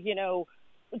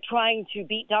 trying to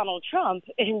beat Donald Trump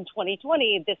in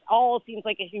 2020, this all seems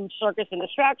like a huge circus and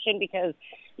distraction because,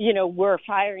 we're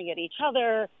firing at each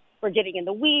other. We're getting in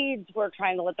the weeds. We're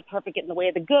trying to let the perfect get in the way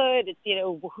of the good. It's,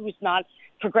 who's not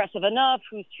progressive enough,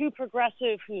 who's too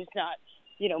progressive, who's not,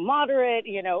 moderate,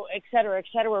 et cetera, et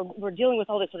cetera. We're dealing with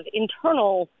all this sort of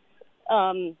internal,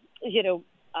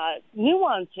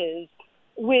 nuances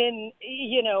when,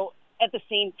 at the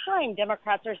same time,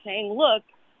 Democrats are saying, look,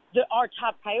 our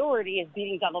top priority is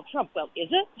beating Donald Trump. Well, is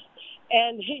it?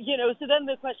 And, so then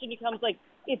the question becomes like,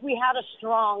 if we had a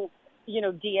strong,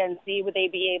 DNC, would they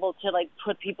be able to like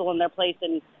put people in their place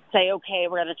and say, okay,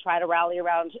 we're going to try to rally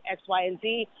around X, Y, and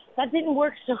Z? That didn't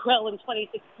work so well in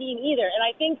 2016 either. And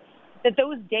I think that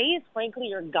those days,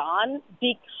 frankly, are gone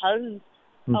because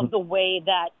of the way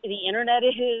that the internet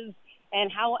is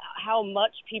and how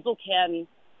much people can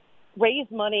raise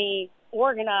money,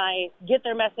 organize, get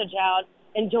their message out,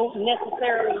 and don't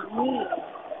necessarily need.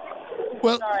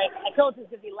 Well, sorry, I told you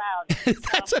to be loud.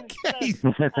 That's okay.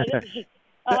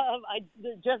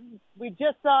 We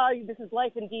just saw, this is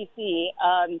life in D.C.,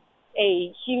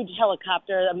 a huge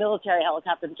helicopter, a military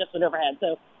helicopter that just went overhead.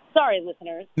 So sorry,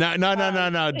 listeners.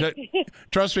 No.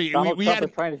 Trust me, we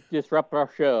had trying to disrupt our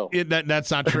show.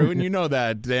 That's not true, and you know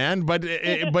that, Dan. But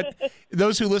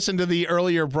those who listen to the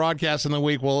earlier broadcast in the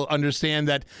week will understand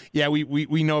that. Yeah,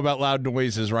 we know about loud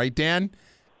noises, right, Dan?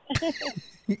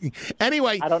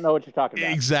 Anyway, I don't know what you're talking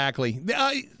about. Exactly.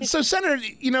 So, Senator,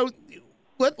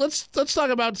 let's talk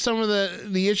about some of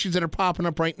the issues that are popping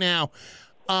up right now.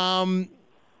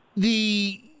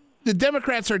 The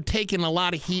Democrats are taking a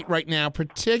lot of heat right now,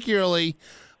 particularly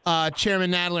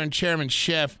Chairman Nadler and Chairman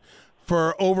Schiff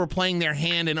for overplaying their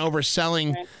hand and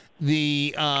overselling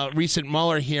the recent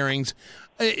Mueller hearings.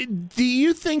 Do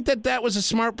you think that was a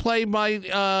smart play by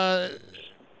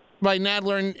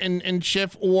Nadler and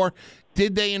Schiff, or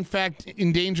did they in fact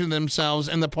endanger themselves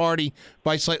and the party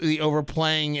by slightly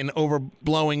overplaying and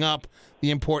overblowing up the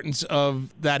importance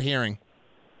of that hearing?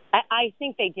 I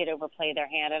think they did overplay their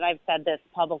hand, and I've said this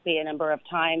publicly a number of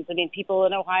times. I mean, people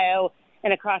in Ohio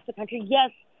and across the country,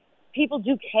 yes, people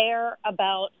do care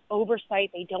about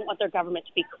oversight. They don't want their government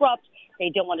to be corrupt. They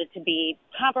don't want it to be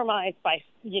compromised by,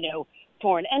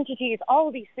 foreign entities, all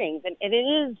of these things. And it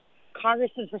is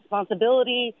Congress's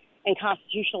responsibility and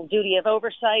constitutional duty of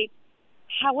oversight.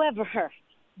 However,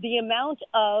 the amount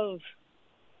of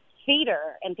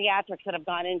theater and theatrics that have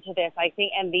gone into this, I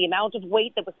think, and the amount of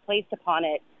weight that was placed upon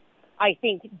it, I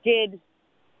think there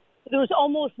was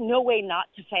almost no way not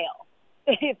to fail,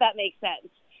 if that makes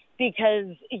sense.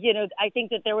 Because, I think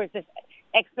that there was this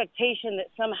expectation that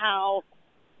somehow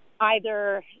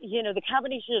either, the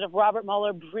combination of Robert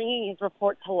Mueller bringing his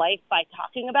report to life by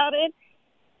talking about it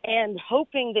and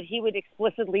hoping that he would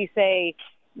explicitly say,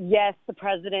 yes, the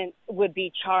president would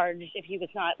be charged if he was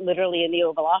not literally in the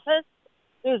Oval Office.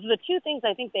 Those are the two things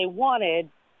I think they wanted.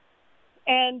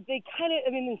 And they kind of,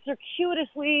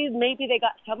 circuitously, maybe they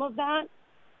got some of that.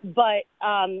 But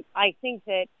I think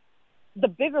that the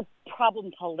bigger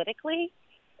problem politically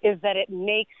is that it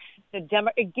makes the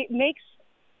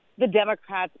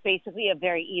Democrats basically a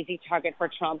very easy target for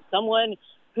Trump. Someone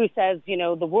who says,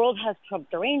 the world has Trump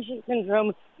derangement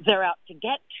syndrome. They're out to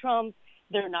get Trump.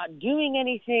 They're not doing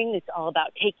anything. It's all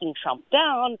about taking Trump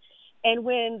down. And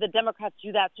when the Democrats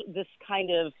do that, this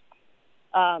kind of,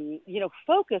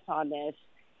 focus on this,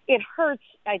 it hurts.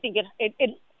 I think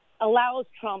it allows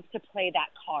Trump to play that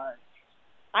card.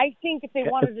 I think if they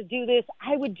wanted to do this,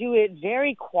 I would do it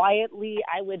very quietly.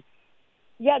 I would,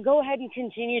 go ahead and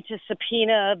continue to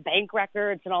subpoena bank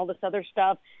records and all this other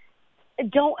stuff.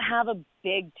 Don't have a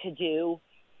big to-do.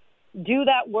 Do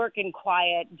that work in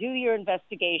quiet. Do your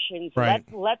investigations. Right.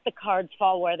 Let the cards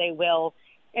fall where they will.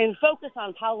 And focus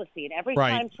on policy. And every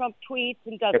time Trump tweets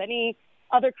and does any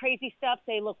other crazy stuff,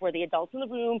 say, look, we're the adults in the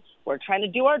room. We're trying to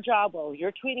do our job. Well,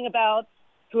 you're tweeting about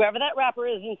whoever that rapper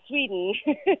is in Sweden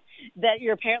that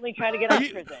you're apparently trying to get out of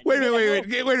prison. Wait a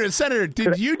minute. Senator,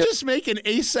 did you just make an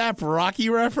A$AP Rocky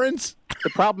reference? The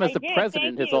problem is the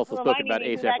president has also spoken about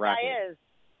A$AP Rocky.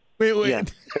 Wait. Yeah.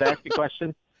 Could I ask a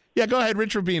question? Yeah, go ahead,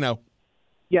 Rich Rubino.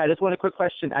 Yeah, I just want a quick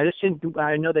question. I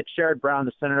know that Sherrod Brown,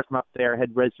 the senator from up there,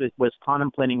 was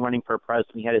contemplating running for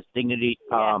president. He had his Dignity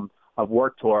of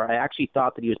Work tour. I actually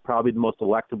thought that he was probably the most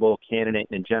electable candidate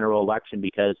in a general election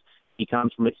because he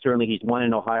comes from, certainly he's won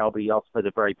in Ohio, but he also has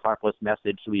a very populist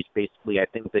message. So he's basically, I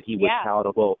think that he was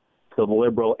palatable to the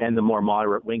liberal and the more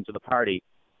moderate wings of the party.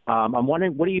 I'm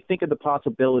wondering, what do you think of the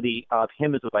possibility of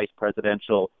him as a vice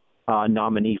presidential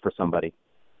nominee for somebody?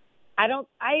 I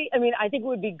think it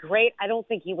would be great. I don't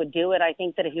think he would do it. I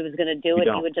think that if he was going to do it,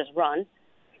 he would just run.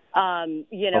 So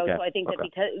I think that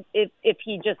because if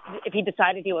he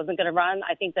decided he wasn't going to run,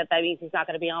 I think that means he's not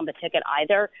going to be on the ticket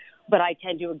either. But I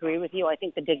tend to agree with you. I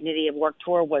think the Dignity of Work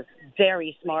tour was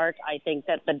very smart. I think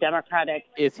that the Democratic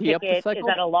ticket is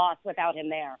at a loss without him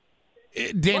there.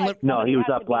 No, he was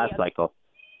up last cycle.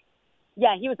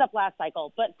 Yeah, he was up last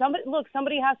cycle. But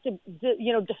somebody has to,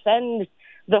 defend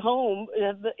the home,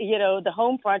 the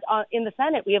home front in the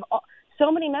Senate. We have so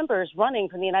many members running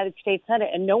from the United States Senate,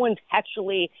 and no one's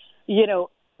actually,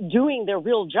 doing their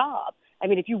real job. I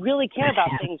mean, if you really care about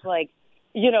things like,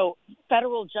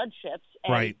 federal judgeships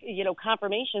and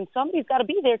confirmation, somebody's got to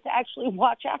be there to actually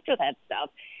watch after that stuff.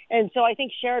 And so I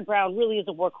think Sherrod Brown really is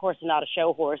a workhorse and not a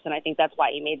show horse, and I think that's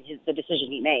why he made the decision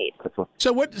he made.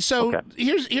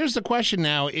 Here's the question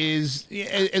now: is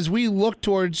as we look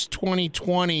towards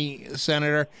 2020,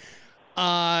 Senator,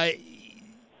 Ohio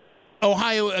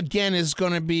again is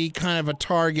going to be kind of a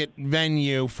target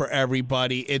venue for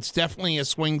everybody. It's definitely a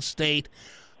swing state.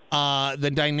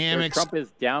 The dynamics. Trump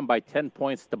is down by 10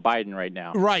 points to Biden right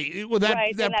now. Right. Well, that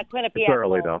it's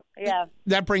early though. Yeah.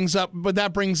 That brings up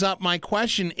my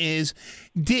question is,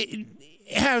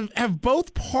 have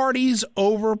both parties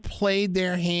overplayed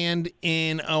their hand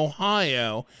in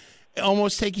Ohio,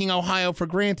 almost taking Ohio for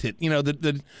granted? You know,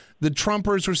 the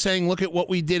Trumpers were saying, look at what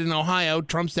we did in Ohio.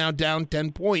 Trump's now down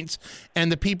 10 points.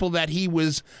 And the people that he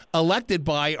was elected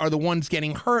by are the ones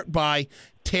getting hurt by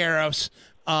tariffs,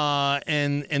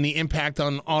 and the impact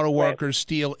on auto workers,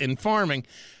 steel, and farming.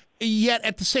 Yet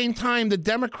at the same time, the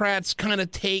Democrats kind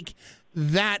of take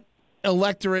that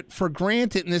electorate for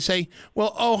granted, and they say,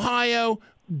 well, Ohio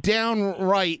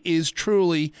downright is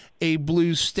truly a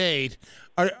blue state.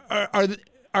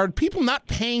 Are people not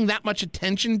paying that much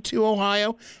attention to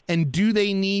Ohio, and do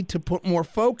they need to put more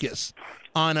focus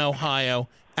on Ohio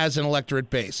as an electorate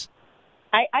base?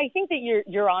 I think that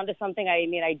you're onto something. I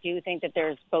mean, I do think that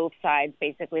there's both sides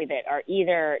basically that are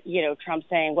either, Trump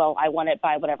saying, well, I won it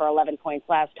by 11 points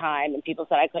last time, and people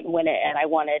said I couldn't win it, and I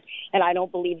won it, and I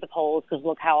don't believe the polls because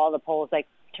look how all the polls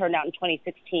turned out in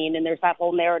 2016, and there's that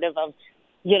whole narrative of,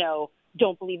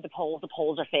 don't believe the polls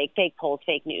are fake polls,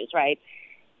 fake news, right?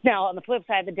 Now, on the flip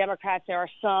side, the Democrats, there are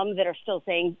some that are still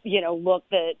saying, look,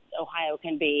 that Ohio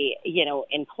can be,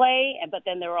 in play. But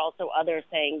then there are also others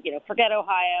saying, forget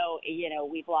Ohio,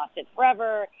 we've lost it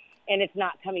forever, and it's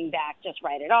not coming back, just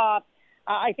write it off.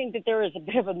 I think that there is a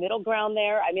bit of a middle ground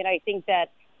there. I mean, I think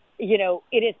that,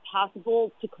 it is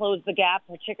possible to close the gap,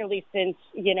 particularly since,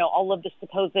 all of the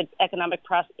supposed economic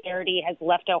prosperity has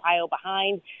left Ohio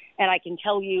behind. And I can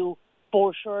tell you,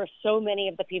 for sure, so many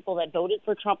of the people that voted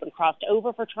for Trump and crossed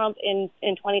over for Trump in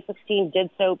 2016 did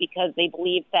so because they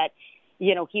believed that,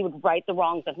 he would right the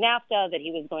wrongs of NAFTA, that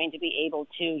he was going to be able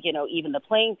to, even the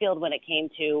playing field when it came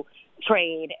to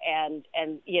trade. And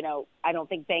I don't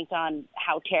think banked on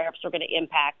how tariffs are going to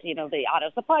impact, the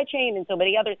auto supply chain and so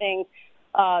many other things.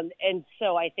 And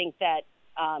so I think that,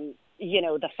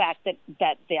 the fact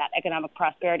that economic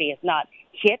prosperity is not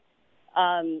hit,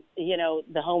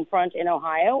 the home front in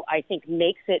Ohio, I think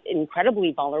makes it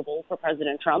incredibly vulnerable for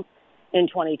President Trump in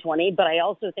 2020. But I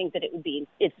also think that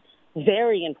it's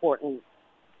very important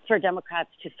for Democrats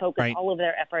to focus all of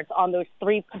their efforts on those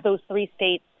three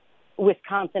states,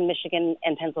 Wisconsin, Michigan,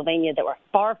 and Pennsylvania, that were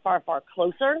far, far, far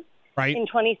closer in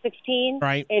 2016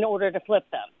 in order to flip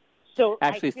them. So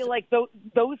actually, I feel like those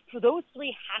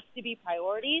three have to be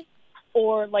priorities.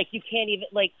 Or you can't even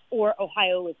or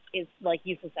Ohio is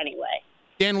useless anyway.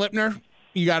 Dan Lipner,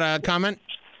 you got a comment?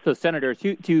 So, Senator,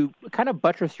 to kind of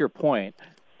buttress your point,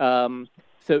 so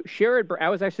I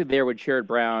was actually there when Sherrod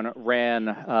Brown ran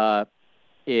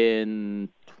in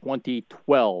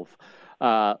 2012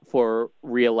 for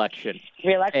re-election.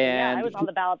 And I was on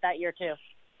the ballot that year too.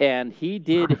 And he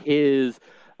did his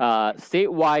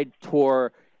statewide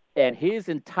tour, and his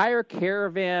entire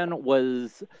caravan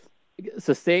was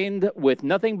sustained with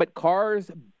nothing but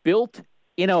cars built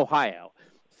in Ohio.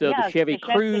 So the Chevy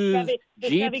Cruze, the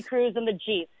Chevy Cruze and the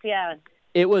Jeeps, yeah.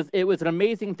 It was an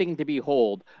amazing thing to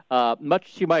behold.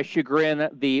 Much to my chagrin,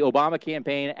 the Obama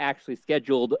campaign actually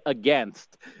scheduled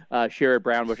against Sherrod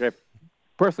Brown, which I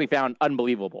personally found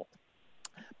unbelievable.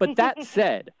 But that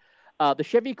said, the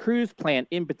Chevy Cruze plant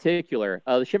in particular,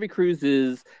 the Chevy Cruze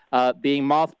is being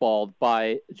mothballed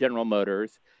by General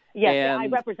Motors. Yes, I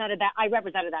represented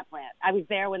that plant. I was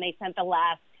there when they sent the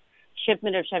last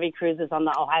shipment of Chevy Cruzes on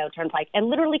the Ohio Turnpike, and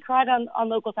literally cried on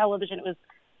local television. It was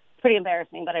pretty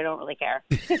embarrassing, but I don't really care.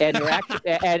 And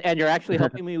you're actually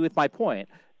helping me with my point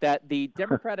that the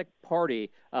Democratic Party,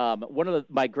 one of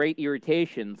my great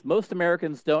irritations, most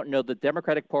Americans don't know the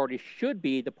Democratic Party should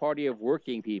be the party of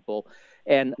working people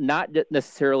and not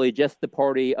necessarily just the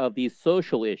party of these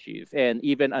social issues. And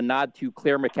even a nod to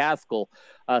Claire McCaskill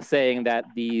saying that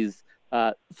these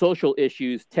social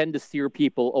issues tend to steer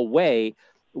people away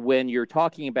when you're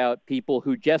talking about people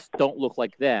who just don't look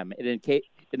like them. And in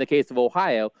the case of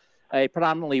Ohio, a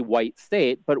predominantly white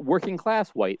state, but working class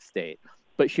white state.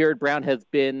 But Sherrod Brown has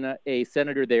been a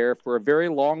senator there for a very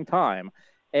long time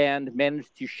and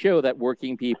managed to show that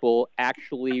working people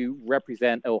actually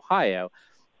represent Ohio.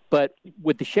 But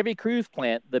with the Chevy Cruze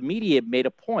plant, the media made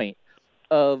a point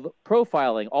of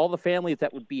profiling all the families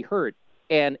that would be hurt.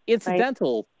 And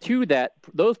incidental to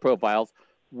those profiles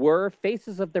were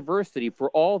faces of diversity for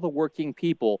all the working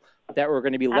people that were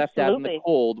going to be left out in the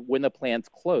cold when the plants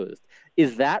closed.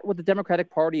 Is that what the Democratic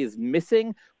Party is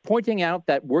missing? Pointing out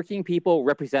that working people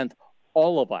represent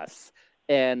all of us,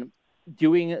 and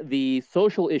doing the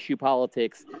social issue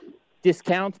politics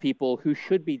discounts people who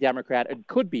should be Democrat and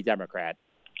could be Democrat.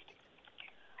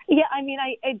 Yeah, I mean,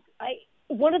 I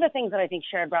one of the things that I think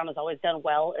Sherrod Brown has always done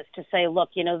well is to say,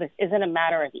 look, this isn't a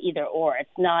matter of either or. It's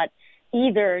not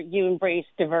either you embrace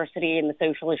diversity in the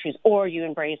social issues or you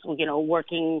embrace,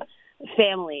 working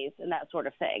families and that sort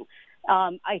of thing.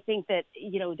 I think that,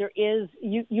 there is,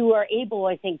 you are able,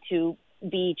 I think, to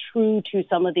be true to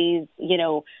some of these,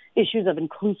 issues of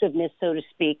inclusiveness, so to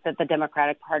speak, that the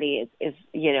Democratic Party is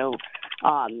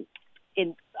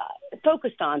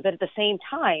focused on. But at the same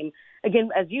time,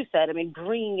 again, as you said, I mean,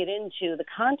 bringing it into the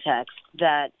context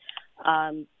that,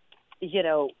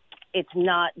 it's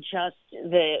not just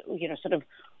the, sort of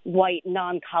white,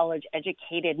 non-college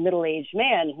educated, middle-aged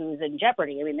man who's in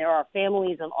jeopardy. I mean, there are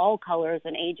families of all colors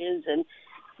and ages and,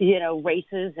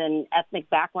 races and ethnic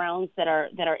backgrounds that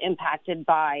are impacted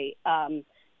by,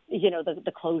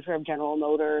 the closure of General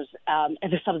Motors. And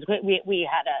the subsequent, we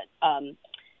had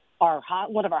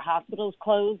one of our hospitals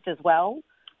closed as well.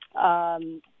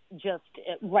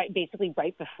 Basically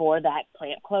right before that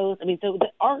plant closed. I mean, so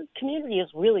our community is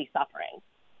really suffering.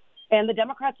 And the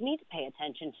Democrats need to pay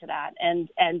attention to that and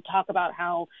talk about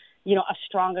how, a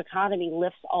strong economy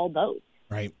lifts all boats.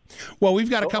 Right. Well, we've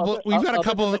got a couple. Of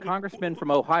the congressmen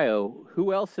from Ohio.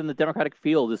 Who else in the Democratic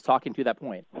field is talking to that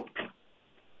point?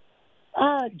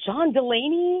 John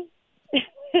Delaney.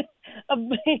 I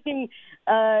mean,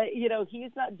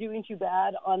 he's not doing too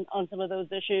bad on some of those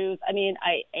issues. I mean,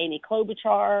 Amy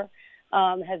Klobuchar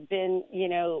has been,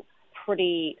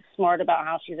 pretty smart about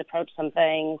how she's approached some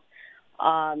things.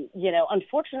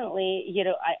 Unfortunately,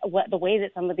 the way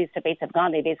that some of these debates have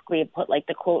gone, they basically have put like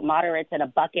the quote moderates in a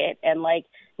bucket and like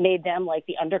made them like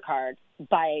the undercard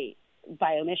by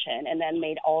omission, and then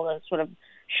made all the sort of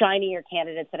shinier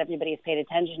candidates that everybody's paid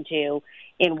attention to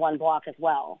in one block as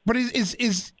well. But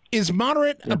is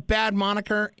moderate a bad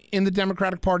moniker in the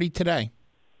Democratic Party today?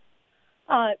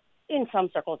 In some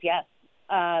circles, yes.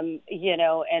 And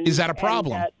is that a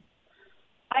problem?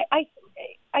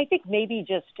 I think maybe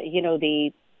just,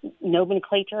 the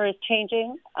nomenclature is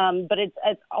changing, but it's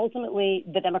ultimately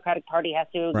the Democratic Party has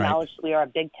to acknowledge that we are a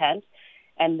big tent,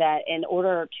 and that in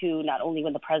order to not only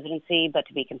win the presidency, but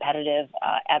to be competitive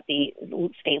at the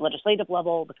state legislative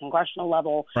level, the congressional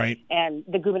level, and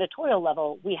the gubernatorial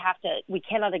level, we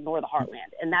cannot ignore the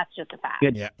heartland, and that's just a fact.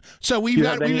 Yeah. So we've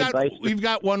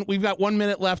got 1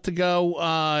 minute left to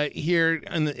go here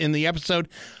in the episode.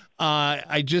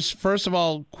 First of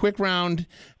all, quick round.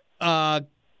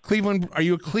 Cleveland, are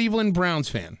you a Cleveland Browns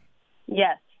fan?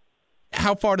 Yes.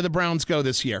 How far do the Browns go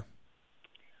this year?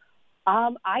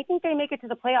 I think they make it to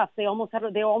the playoffs. They almost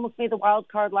made the wild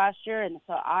card last year, and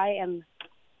so I am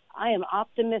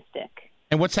optimistic.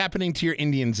 And what's happening to your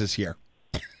Indians this year?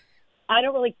 I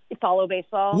don't really follow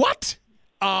baseball. What?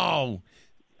 Oh,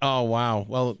 wow.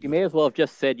 Well, you may as well have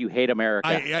just said you hate America.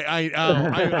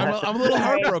 I'm a little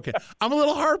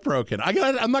heartbroken.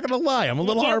 I'm not going to lie. I'm a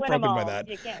little heartbroken by that.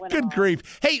 Good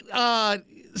grief. Hey,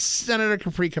 Senator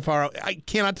Capri Cafaro, I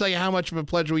cannot tell you how much of a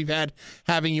pleasure we've had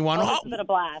having you on. It's been a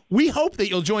blast. We hope that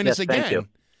you'll join us again. Thank you.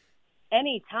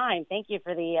 Anytime. Thank you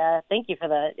for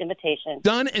the invitation.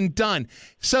 Done and done.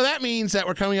 So that means that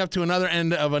we're coming up to another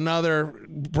end of another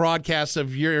broadcast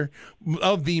of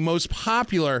the most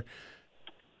popular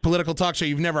political talk show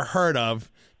you've never heard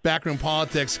of, Backroom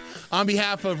Politics. On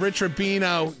behalf of Rich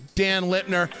Rubino, Dan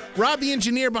Lipner, Rob the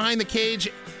engineer behind the cage,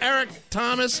 Eric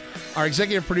Thomas, our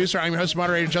executive producer, I'm your host and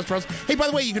moderator, Justin Ross. Hey, by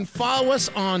the way, you can follow us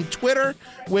on Twitter,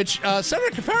 which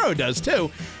Senator Caparo does too.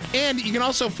 And you can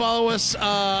also follow us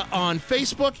on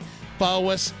Facebook. Follow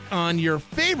us on your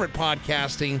favorite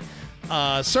podcasting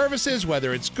services,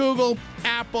 whether it's Google,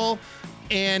 Apple,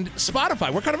 and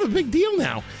Spotify. We're kind of a big deal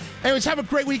now. Anyways, have a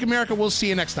great week, America. We'll see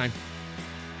you next time.